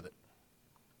He'd do with it.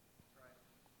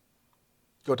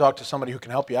 Go talk to somebody who can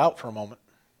help you out for a moment.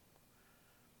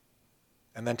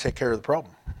 And then take care of the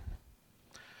problem.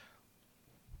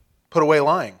 Put away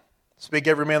lying. Speak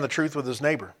every man the truth with his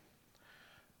neighbor.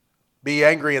 Be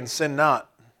angry and sin not.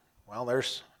 Well,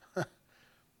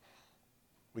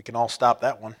 we can all stop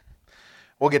that one.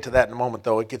 We'll get to that in a moment,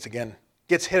 though. It gets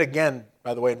hit again,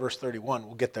 by the way, in verse 31.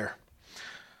 We'll get there.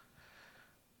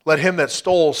 Let him that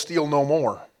stole steal no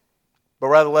more, but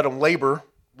rather let him labor,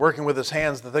 working with his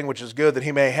hands the thing which is good, that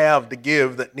he may have to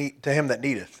give to him that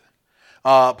needeth.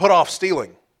 Put off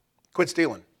stealing. Quit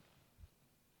stealing.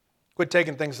 Quit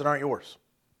taking things that aren't yours.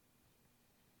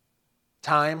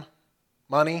 Time,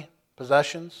 money,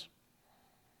 possessions.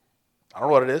 I don't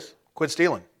know what it is. Quit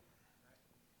stealing.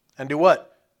 And do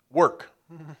what? Work.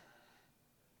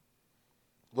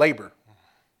 Labor.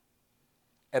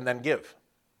 And then give.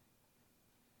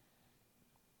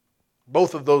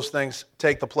 Both of those things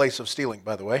take the place of stealing,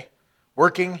 by the way.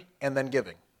 Working and then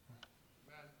giving.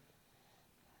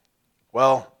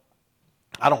 Well,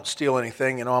 I don't steal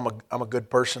anything. You know, I'm a good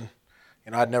person.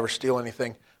 You know, I'd never steal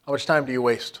anything. How much time do you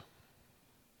waste?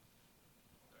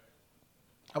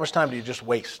 How much time do you just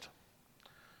waste?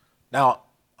 Now,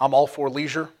 I'm all for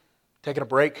leisure, taking a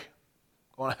break,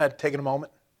 going ahead, taking a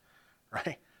moment,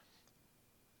 right?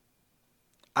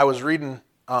 I was reading,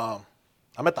 I'm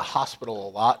at the hospital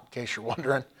a lot, in case you're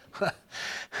wondering,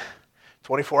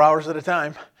 24 hours at a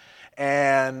time.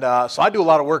 And so I do a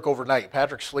lot of work overnight.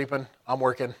 Patrick's sleeping, I'm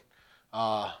working.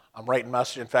 I'm writing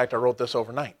messages. In fact, I wrote this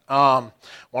overnight. One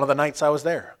of the nights I was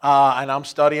there. And I'm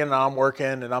studying, and I'm working,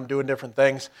 and I'm doing different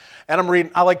things. And I'm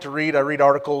reading. I like to read. I read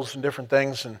articles and different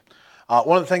things. And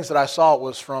one of the things that I saw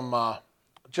was from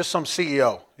just some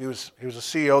CEO. He was a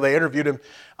CEO. They interviewed him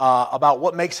about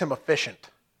what makes him efficient,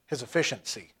 his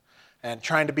efficiency, and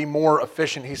trying to be more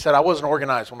efficient. He said, I wasn't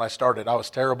organized when I started. I was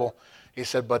terrible. He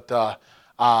said, but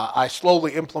I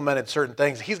slowly implemented certain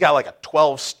things. He's got like a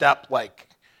 12-step,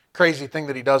 crazy thing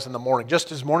that he does in the morning. Just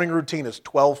his morning routine is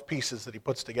 12 pieces that he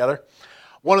puts together.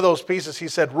 One of those pieces, he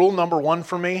said, rule number 1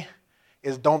 for me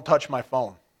is don't touch my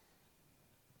phone.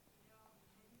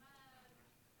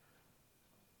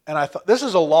 And I thought, this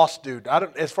is a lost dude.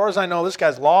 As far as I know, this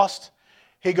guy's lost.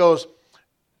 He goes,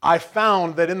 I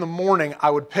found that in the morning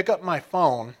I would pick up my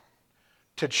phone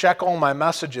to check all my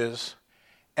messages,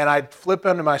 and I'd flip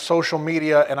into my social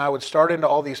media, and I would start into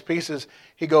all these pieces.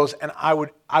 He goes, and I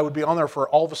would be on there for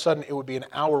all of a sudden, it would be an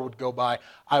hour would go by.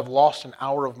 I've lost an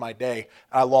hour of my day.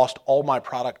 I lost all my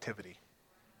productivity.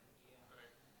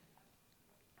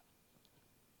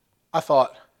 I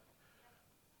thought,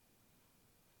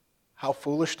 how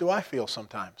foolish do I feel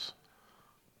sometimes?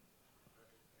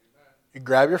 You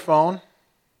grab your phone,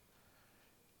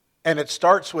 And it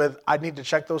starts with, I need to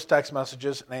check those text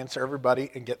messages and answer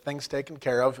everybody and get things taken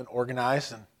care of and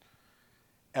organized.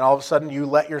 And all of a sudden you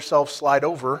let yourself slide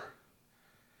over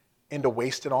into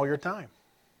wasting all your time.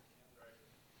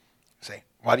 Say,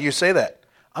 why do you say that?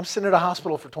 I'm sitting at a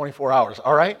hospital for 24 hours,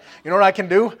 all right? You know what I can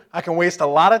do? I can waste a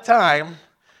lot of time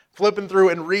flipping through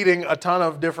and reading a ton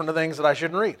of different things that I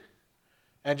shouldn't read.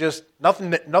 And just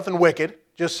nothing wicked,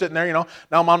 just sitting there, Now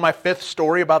I'm on my 5th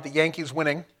story about the Yankees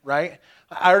winning, right?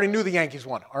 I already knew the Yankees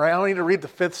won, all right? I don't need to read the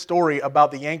 5th story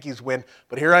about the Yankees win,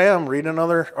 but here I am reading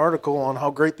another article on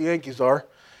how great the Yankees are,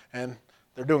 and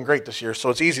they're doing great this year, so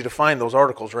it's easy to find those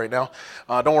articles right now.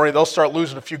 Don't worry, they'll start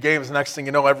losing a few games. The next thing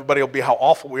you know, everybody will be how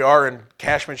awful we are, and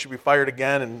Cashman should be fired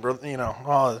again, and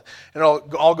it'll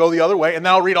all go the other way, and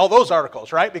then I'll read all those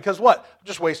articles, right? Because what? I'm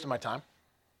just wasting my time.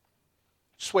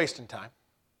 Just wasting time.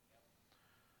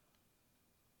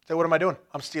 So what am I doing?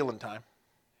 I'm stealing time.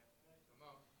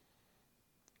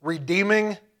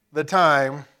 Redeeming the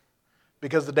time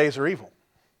because the days are evil.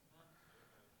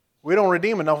 We don't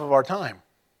redeem enough of our time.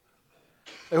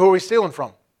 Who are we stealing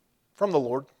from? From the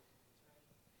Lord.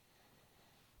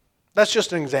 That's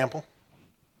just an example.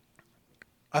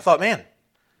 I thought, man,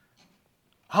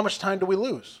 how much time do we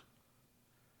lose?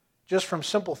 Just from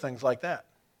simple things like that.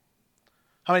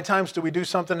 How many times do we do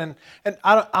something and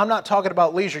I'm not talking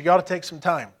about leisure. You ought to take some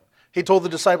time. He told the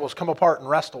disciples, come apart and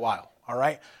rest a while, all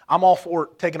right? I'm all for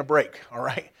taking a break, all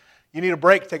right? You need a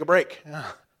break, take a break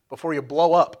before you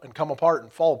blow up and come apart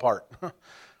and fall apart.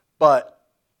 But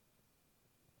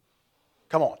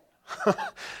come on.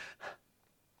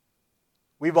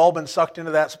 We've all been sucked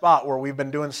into that spot where we've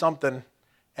been doing something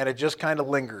and it just kind of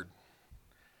lingered.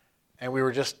 And we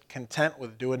were just content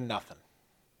with doing nothing.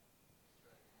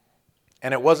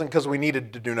 And it wasn't because we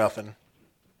needed to do nothing.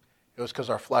 It was because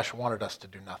our flesh wanted us to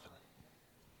do nothing.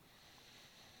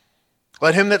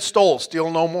 Let him that stole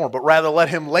steal no more, but rather let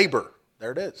him labor.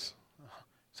 There it is.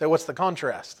 Say, what's the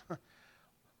contrast?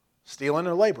 Stealing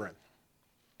or laboring.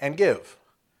 And give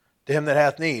to him that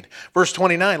hath need. Verse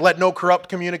 29, let no corrupt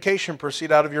communication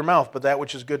proceed out of your mouth, but that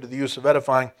which is good to the use of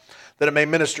edifying, that it may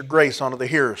minister grace unto the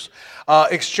hearers.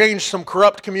 Exchange some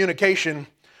corrupt communication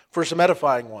for some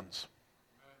edifying ones.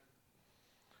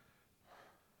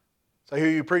 So who are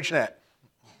you preaching at?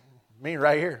 Me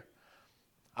right here.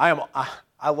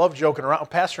 I love joking around.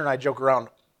 Pastor and I joke around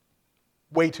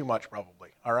way too much probably,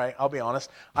 all right? I'll be honest.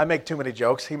 I make too many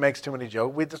jokes. He makes too many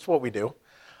jokes. That's what we do.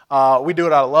 We do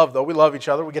it out of love, though. We love each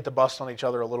other. We get to bust on each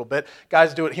other a little bit.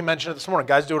 Guys do it. He mentioned it this morning.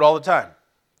 Guys do it all the time.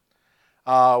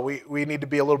 We need to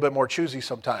be a little bit more choosy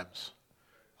sometimes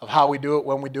of how we do it,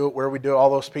 when we do it, where we do it, all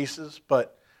those pieces.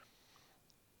 But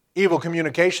evil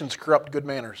communications corrupt good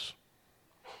manners.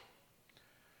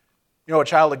 You know, a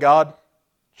child of God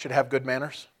should have good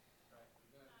manners.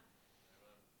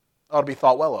 Ought to be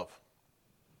thought well of.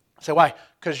 Say, why?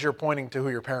 Because you're pointing to who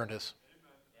your parent is.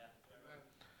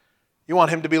 You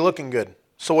want him to be looking good.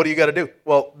 So what do you got to do?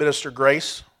 Well, minister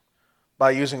grace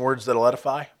by using words that will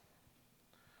edify.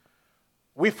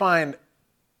 We find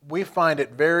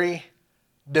it very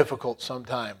difficult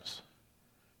sometimes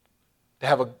to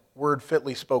have a word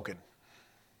fitly spoken.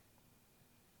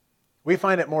 We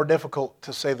find it more difficult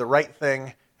to say the right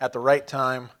thing at the right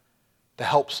time to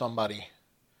help somebody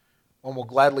when we'll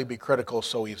gladly be critical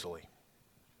so easily.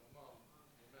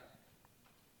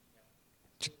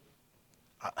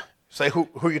 Say, who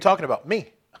are you talking about?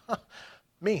 Me.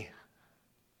 Me.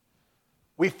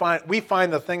 We find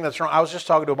the thing that's wrong. I was just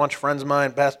talking to a bunch of friends of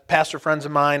mine, pastor friends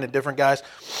of mine and different guys.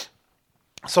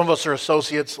 Some of us are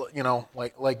associates,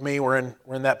 like me. We're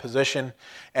in that position.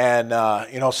 And,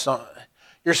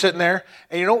 you're sitting there,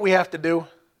 and you know what we have to do?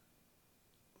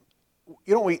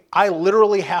 I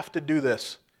literally have to do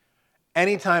this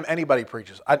anytime anybody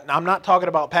preaches. I'm not talking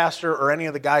about pastor or any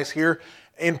of the guys here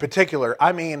in particular.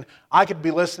 I mean, I could be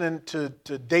listening to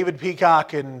David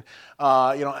Peacock and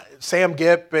Sam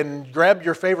Gipp and grab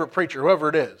your favorite preacher, whoever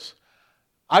it is.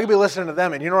 I could be listening to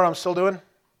them, and you know what I'm still doing?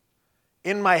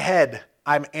 In my head,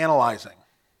 I'm analyzing.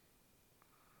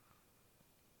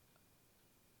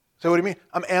 So what do you mean?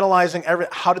 I'm analyzing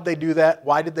how did they do that?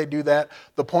 Why did they do that?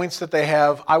 The points that they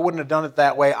have, I wouldn't have done it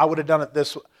that way. I would have done it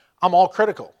this way. I'm all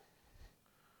critical.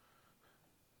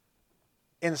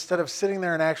 Instead of sitting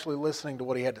there and actually listening to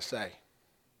what he had to say.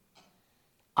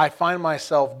 I find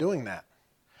myself doing that.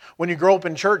 When you grow up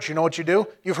in church, you know what you do?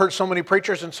 You've heard so many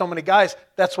preachers and so many guys,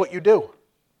 that's what you do.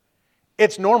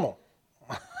 It's normal.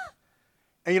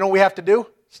 And you know what we have to do?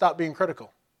 Stop being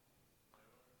critical.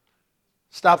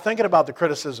 Stop thinking about the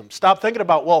criticism. Stop thinking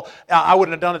about, well, I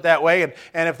wouldn't have done it that way, and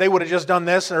if they would have just done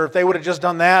this, or if they would have just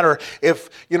done that, or if,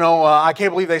 I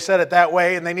can't believe they said it that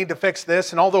way, and they need to fix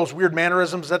this, and all those weird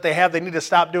mannerisms that they have, they need to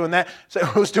stop doing that. So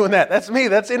who's doing that? That's me.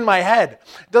 That's in my head.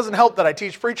 It doesn't help that I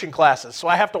teach preaching classes, so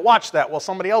I have to watch that while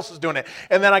somebody else is doing it.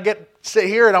 And then I sit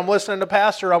here, and I'm listening to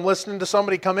pastor, I'm listening to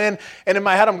somebody come in, and in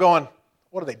my head I'm going,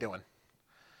 what are they doing?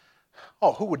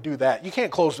 Oh, who would do that? You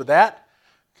can't close with that.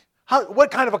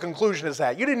 What kind of a conclusion is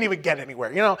that? You didn't even get anywhere,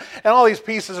 and all these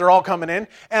pieces are all coming in,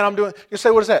 and I'm doing, you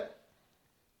say, what is that?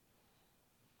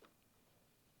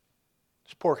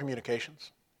 It's poor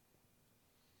communications.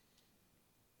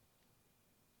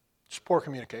 It's poor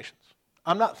communications.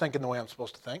 I'm not thinking the way I'm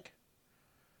supposed to think.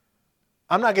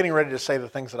 I'm not getting ready to say the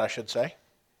things that I should say.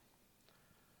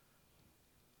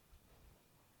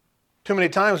 Too many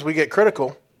times we get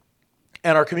critical,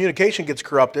 and our communication gets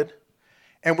corrupted,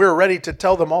 and we're ready to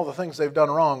tell them all the things they've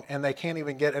done wrong, and they can't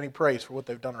even get any praise for what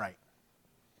they've done right.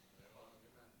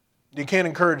 You can't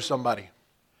encourage somebody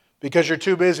because you're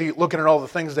too busy looking at all the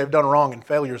things they've done wrong and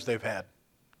failures they've had.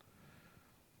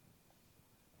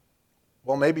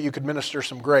 Well, maybe you could minister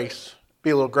some grace, be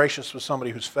a little gracious with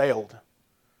somebody who's failed,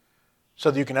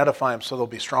 so that you can edify them so they'll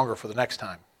be stronger for the next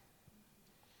time.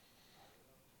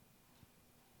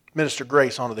 Minister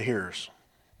grace onto the hearers.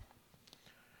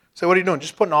 So what are you doing?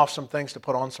 Just putting off some things to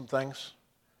put on some things?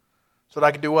 So that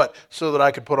I could do what? So that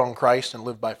I could put on Christ and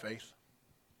live by faith.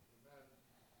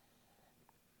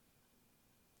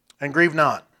 And grieve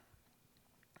not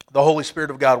the Holy Spirit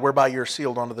of God, whereby you are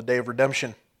sealed unto the day of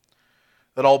redemption.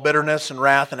 That all bitterness and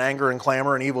wrath and anger and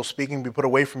clamor and evil speaking be put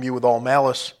away from you with all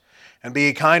malice. And be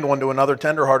ye kind one to another,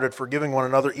 tenderhearted, forgiving one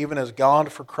another, even as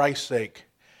God for Christ's sake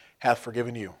hath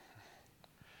forgiven you.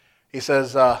 He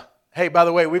says, hey, by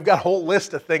the way, we've got a whole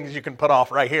list of things you can put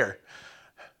off right here.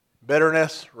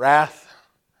 Bitterness, wrath,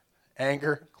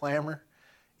 anger, clamor,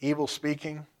 evil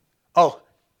speaking. Oh,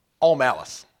 all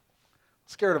malice.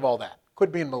 Scared of all that.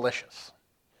 Quit being malicious.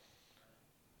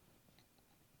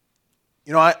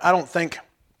 I don't think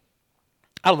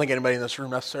anybody in this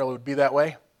room necessarily would be that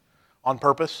way on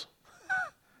purpose.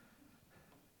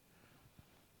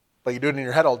 But you do it in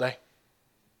your head all day.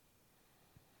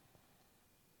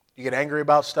 You get angry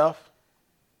about stuff.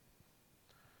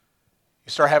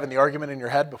 You start having the argument in your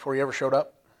head before you ever showed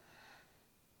up.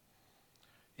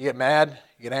 You get mad.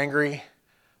 You get angry.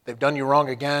 They've done you wrong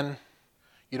again.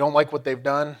 You don't like what they've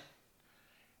done.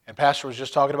 And Pastor was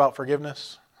just talking about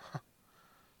forgiveness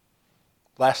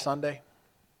last Sunday.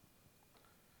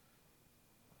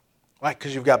 Why?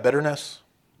 Because you've got bitterness.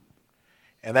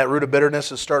 And that root of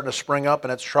bitterness is starting to spring up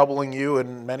and it's troubling you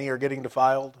and many are getting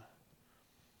defiled.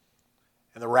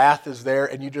 And the wrath is there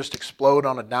and you just explode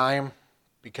on a dime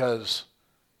because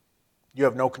you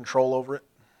have no control over it.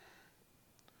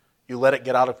 You let it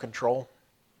get out of control.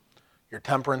 Your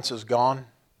temperance is gone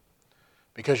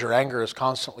because your anger is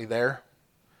constantly there.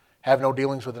 Have no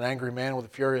dealings with an angry man, with a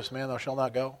furious man thou shalt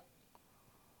not go.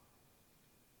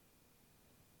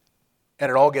 And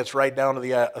it all gets right down to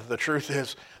the truth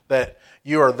is that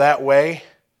you are that way.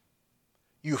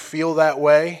 You feel that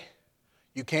way.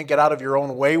 You can't get out of your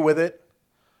own way with it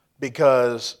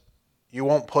because you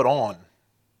won't put on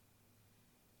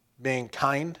being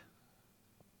kind,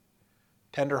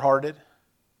 tenderhearted,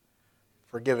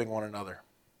 forgiving one another.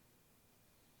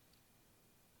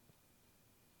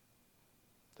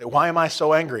 Why am I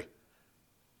so angry?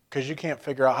 Because you can't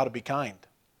figure out how to be kind.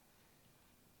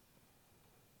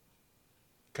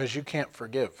 Because you can't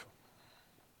forgive.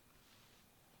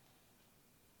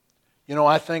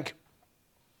 I think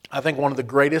one of the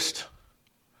greatest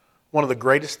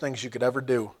things you could ever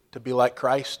do to be like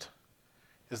Christ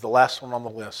is the last one on the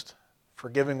list.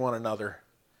 Forgiving one another,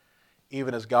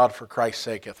 even as God for Christ's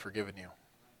sake hath forgiven you.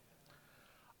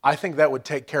 I think that would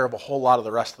take care of a whole lot of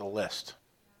the rest of the list.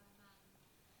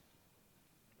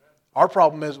 Our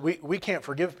problem is we can't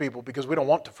forgive people because we don't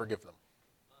want to forgive them.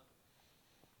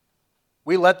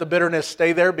 We let the bitterness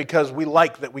stay there because we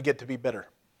like that we get to be bitter.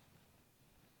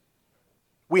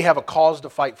 We have a cause to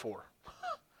fight for.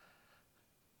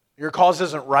 Your cause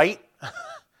isn't right.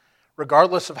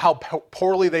 Regardless of how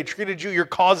poorly they treated you, your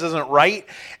cause isn't right.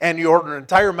 And you ordered an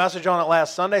entire message on it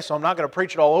last Sunday, so I'm not going to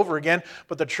preach it all over again.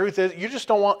 But the truth is, you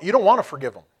don't want to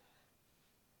forgive them.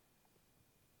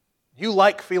 You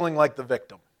like feeling like the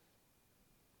victim.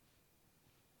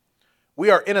 We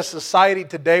are in a society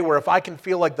today where if I can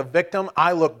feel like the victim,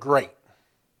 I look great.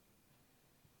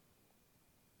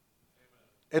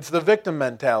 It's the victim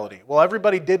mentality. Well,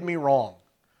 everybody did me wrong,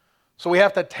 So we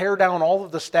have to tear down all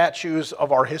of the statues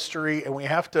of our history, and we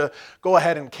have to go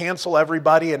ahead and cancel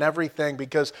everybody and everything,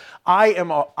 because I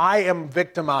am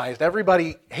victimized.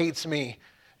 Everybody hates me,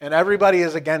 and everybody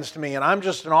is against me, and I'm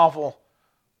just an awful...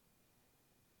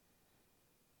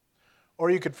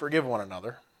 Or you could forgive one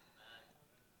another.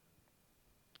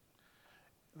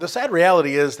 The sad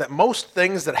reality is that most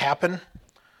things that happen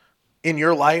in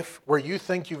your life where you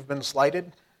think you've been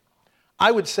slighted, I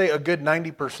would say a good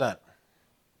 90%.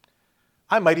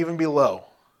 I might even be low.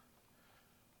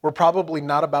 We're probably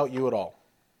not about you at all.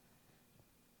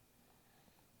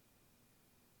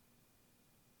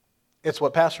 It's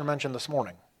what Pastor mentioned this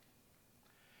morning.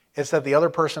 It's that the other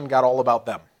person got all about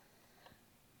them.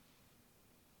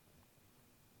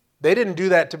 They didn't do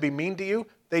that to be mean to you.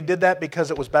 They did that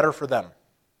because it was better for them.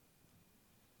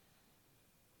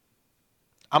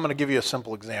 I'm going to give you a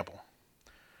simple example,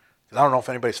 because I don't know if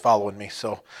anybody's following me.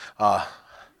 So,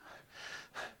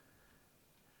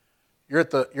 you're at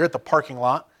the parking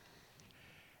lot,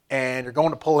 and you're going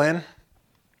to pull in,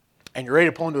 and you're ready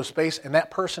to pull into a space, and that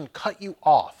person cut you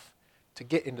off to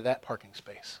get into that parking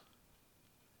space.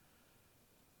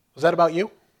 Was that about you?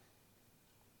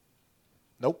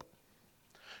 Nope.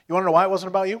 You want to know why it wasn't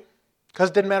about you? Because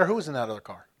it didn't matter who was in that other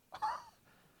car.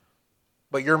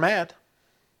 But you're mad.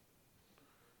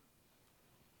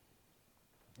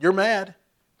 You're mad.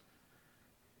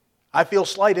 I feel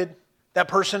slighted. That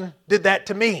person did that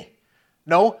to me.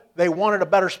 No, they wanted a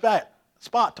better spot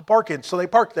to park in, so they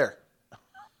parked there.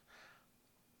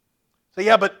 So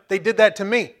yeah, but they did that to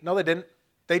me. No, they didn't.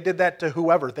 They did that to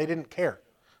whoever. They didn't care.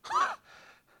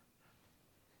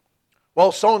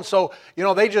 Well, so-and-so,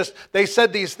 they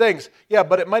said these things. Yeah,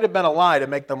 but it might have been a lie to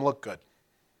make them look good.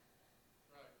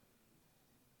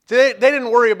 See, they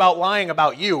didn't worry about lying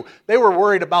about you. They were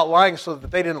worried about lying so that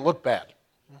they didn't look bad.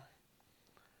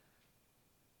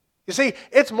 You see,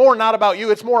 it's more not about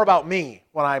you, it's more about me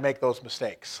when I make those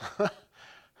mistakes.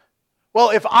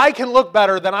 Well, if I can look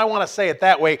better, then I want to say it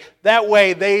that way. That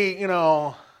way they,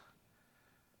 you'll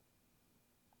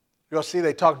see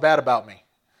they talk bad about me.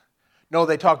 No,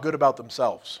 they talk good about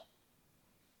themselves.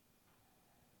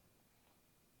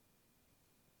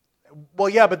 Well,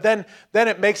 yeah, but then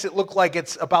it makes it look like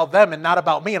it's about them and not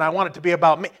about me, and I want it to be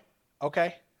about me.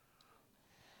 Okay.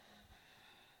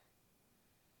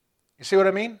 You see what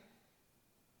I mean?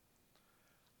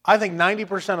 I think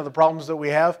 90% of the problems that we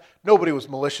have, nobody was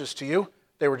malicious to you.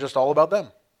 They were just all about them.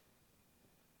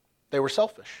 They were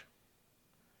selfish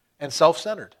and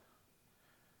self-centered.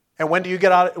 And when do you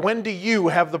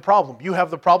have the problem? You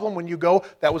have the problem when you go,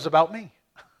 that was about me.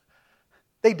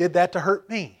 They did that to hurt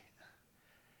me.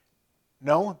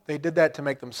 No, they did that to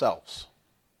make themselves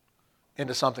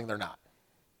into something they're not.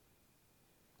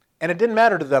 And it didn't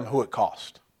matter to them who it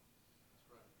cost.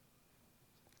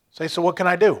 Say, so what can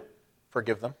I do?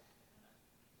 Forgive them.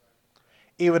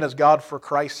 Even as God for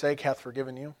Christ's sake hath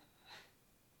forgiven you.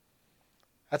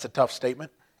 That's a tough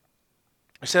statement.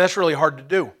 You say that's really hard to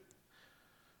do.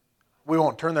 We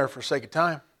won't turn there for sake of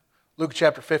time. Luke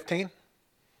chapter 15. I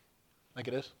think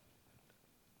it is.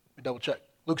 Let me double check.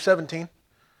 Luke 17.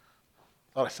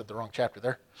 Thought I said the wrong chapter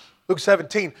there. Luke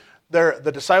 17.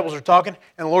 The disciples are talking,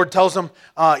 and the Lord tells them,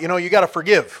 you got to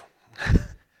forgive.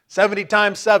 70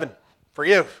 times 7.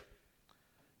 Forgive.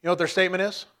 You know what their statement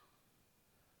is?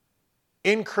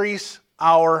 Increase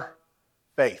our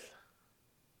faith.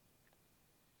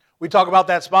 We talk about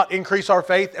that spot, increase our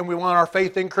faith, and we want our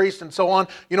faith increased and so on.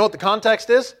 You know what the context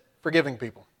is? Forgiving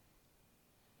people.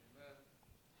 Amen.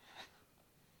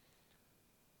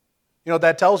 You know what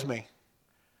that tells me?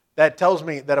 That tells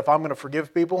me that if I'm going to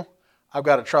forgive people, I've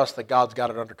got to trust that God's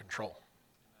got it under control.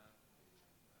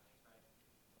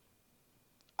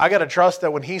 I got to trust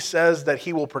that when He says that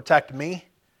He will protect me,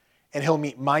 and He'll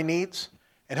meet my needs,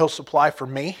 and He'll supply for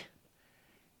me,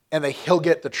 and that He'll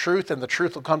get the truth, and the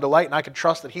truth will come to light, and I can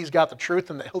trust that He's got the truth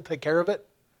and that He'll take care of it,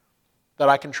 that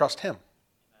I can trust Him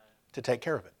to take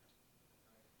care of it.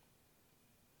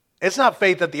 It's not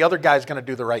faith that the other guy's going to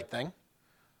do the right thing.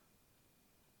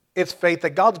 It's faith that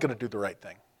God's going to do the right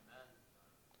thing.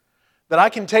 That I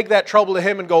can take that trouble to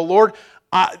Him and go, Lord,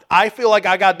 I feel like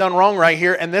I got done wrong right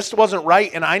here, and this wasn't right,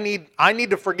 and I need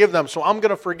to forgive them. So I'm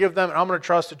going to forgive them, and I'm going to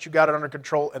trust that you got it under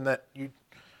control, and that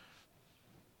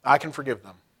I can forgive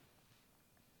them.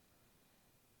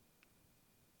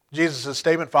 Jesus'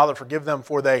 statement, Father, forgive them,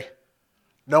 for they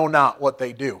know not what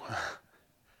they do.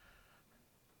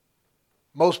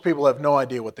 Most people have no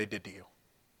idea what they did to you.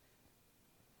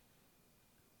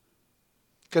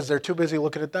 Because they're too busy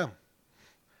looking at them.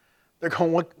 They're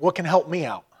going, what can help me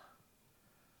out?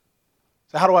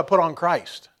 So how do I put on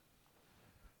Christ?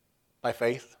 By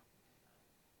faith.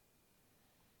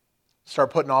 Start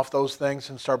putting off those things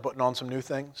and start putting on some new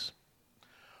things.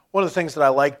 One of the things that I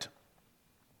liked,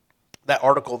 that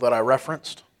article that I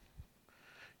referenced,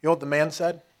 you know what the man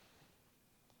said?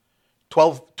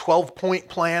 12-point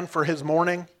plan for his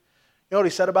morning. You know what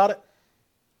he said about it?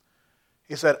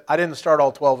 He said, I didn't start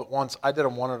all 12 at once. I did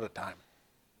them one at a time.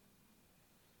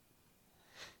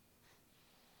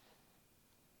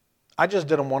 I just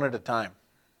did them one at a time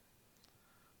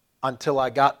until I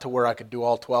got to where I could do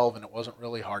all 12 and it wasn't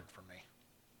really hard for me.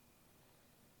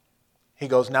 He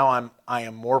goes, now I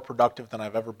am more productive than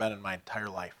I've ever been in my entire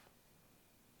life.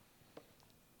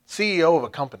 CEO of a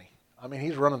company. I mean,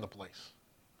 he's running the place.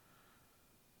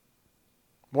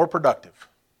 More productive.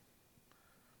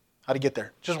 How to get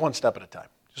there? Just one step at a time.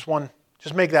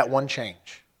 Just make that one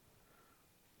change.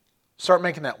 Start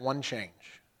making that one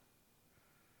change.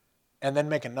 And then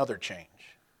make another change.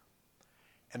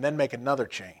 And then make another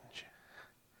change.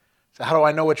 So how do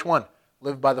I know which one?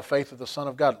 Live by the faith of the Son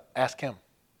of God. Ask Him.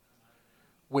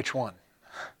 Which one?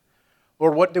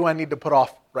 Lord, what do I need to put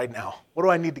off right now? What do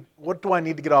I need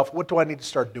to get off? What do I need to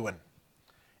start doing?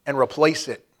 And replace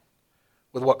it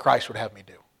with what Christ would have me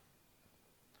do.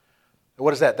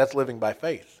 What is that? That's living by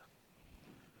faith.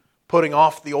 Putting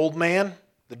off the old man,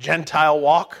 the Gentile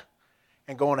walk,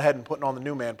 and going ahead and putting on the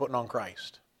new man, putting on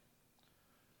Christ.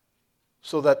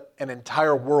 So that an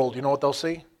entire world, you know what they'll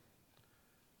see?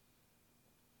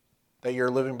 That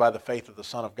you're living by the faith of the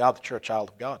Son of God, that you're a child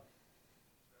of God.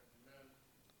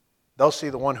 They'll see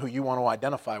the one who you want to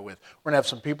identify with. We're going to have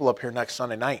some people up here next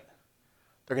Sunday night.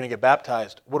 They're going to get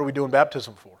baptized. What are we doing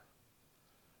baptism for?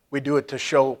 We do it to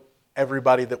show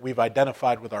everybody that we've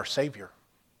identified with our Savior.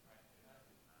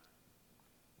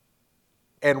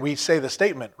 And we say the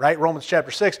statement, right? Romans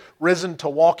chapter 6, risen to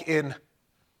walk in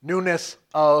newness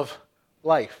of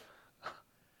life.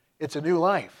 It's a new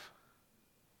life.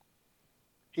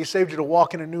 He saved you to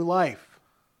walk in a new life.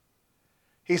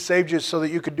 He saved you so that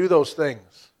you could do those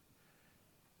things.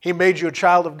 He made you a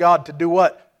child of God to do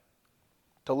what?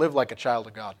 To live like a child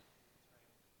of God.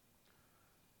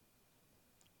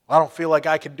 Well, I don't feel like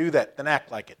I can do that. Then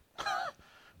act like it.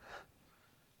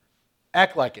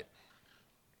 Act like it.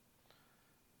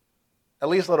 At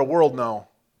least let a world know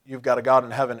you've got a God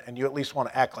in heaven and you at least want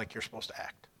to act like you're supposed to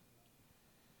act.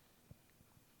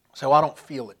 So I don't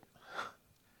feel it.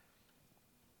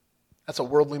 That's a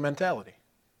worldly mentality.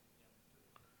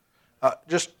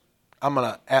 I'm going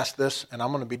to ask this and I'm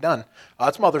going to be done.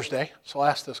 It's Mother's Day, so I'll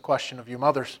ask this question of you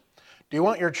mothers. Do you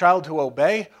want your child to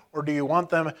obey or do you want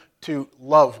them to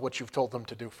love what you've told them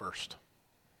to do first?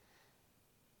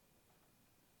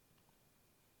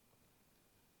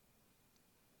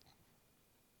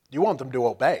 You want them to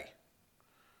obey.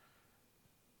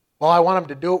 Well, I want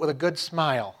them to do it with a good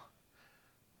smile.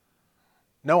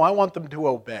 No, I want them to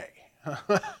obey.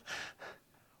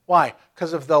 Why?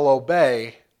 Because if they'll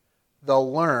obey,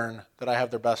 they'll learn that I have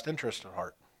their best interest at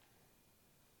heart.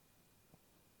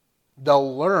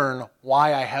 They'll learn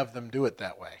why I have them do it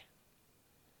that way.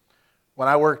 When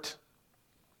I worked,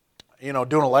 doing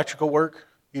electrical work,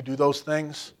 you do those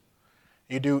things.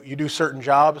 You do certain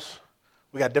jobs.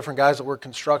 We got different guys that work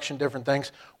construction, different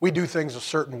things. We do things a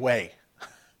certain way.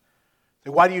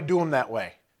 Why do you do them that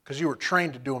way? Because you were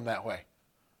trained to do them that way.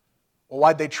 Well,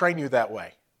 why'd they train you that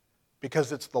way?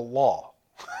 Because it's the law.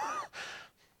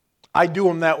 I do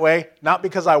them that way, not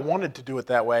because I wanted to do it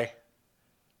that way,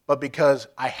 but because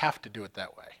I have to do it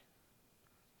that way.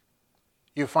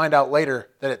 You find out later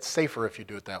that it's safer if you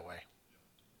do it that way.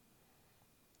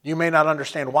 You may not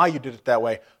understand why you did it that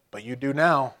way, but you do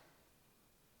now.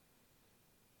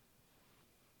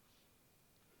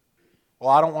 Well,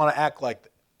 I don't want to act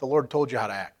like the Lord told you how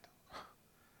to act.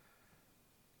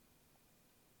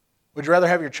 Would you rather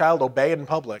have your child obey in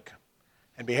public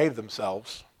and behave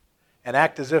themselves and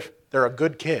act as if they're a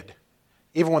good kid,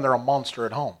 even when they're a monster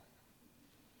at home?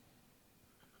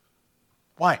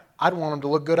 Why? I'd want them to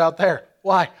look good out there.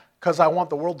 Why? Because I want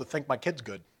the world to think my kid's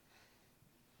good.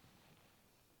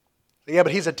 Yeah,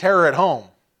 but he's a terror at home.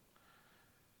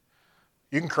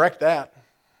 You can correct that.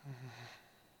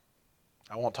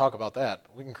 I won't talk about that,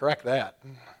 but we can correct that.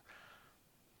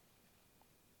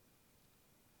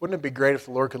 Wouldn't it be great if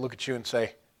the Lord could look at you and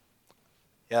say,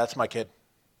 yeah, that's my kid.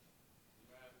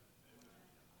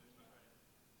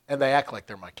 And they act like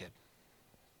they're my kid.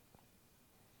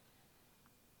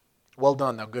 Well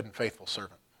done, thou good and faithful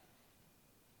servant.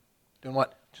 Doing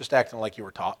what? Just acting like you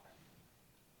were taught.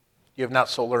 You have not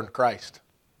so learned Christ.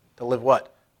 To live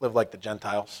what? Live like the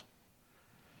Gentiles.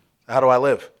 How do I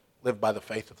live? Live by the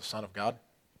faith of the Son of God.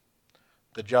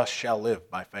 The just shall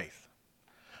live by faith.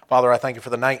 Father, I thank you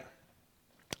for the night.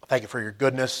 Thank you for your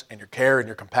goodness and your care and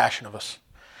your compassion of us.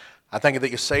 I thank you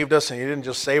that you saved us, and you didn't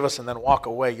just save us and then walk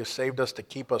away. You saved us to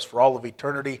keep us for all of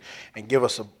eternity and give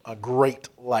us a great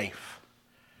life.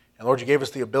 And Lord, you gave us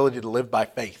the ability to live by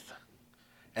faith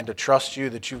and to trust you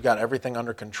that you've got everything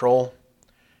under control.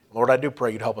 Lord, I do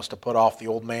pray you'd help us to put off the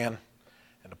old man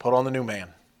and to put on the new man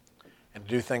and to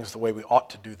do things the way we ought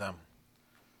to do them,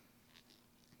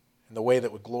 in the way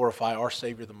that would glorify our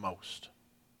Savior the most.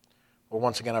 Lord,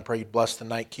 once again, I pray you'd bless the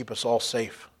night, keep us all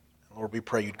safe. And Lord, we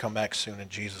pray you'd come back soon in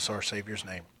Jesus, our Savior's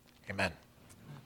name. Amen.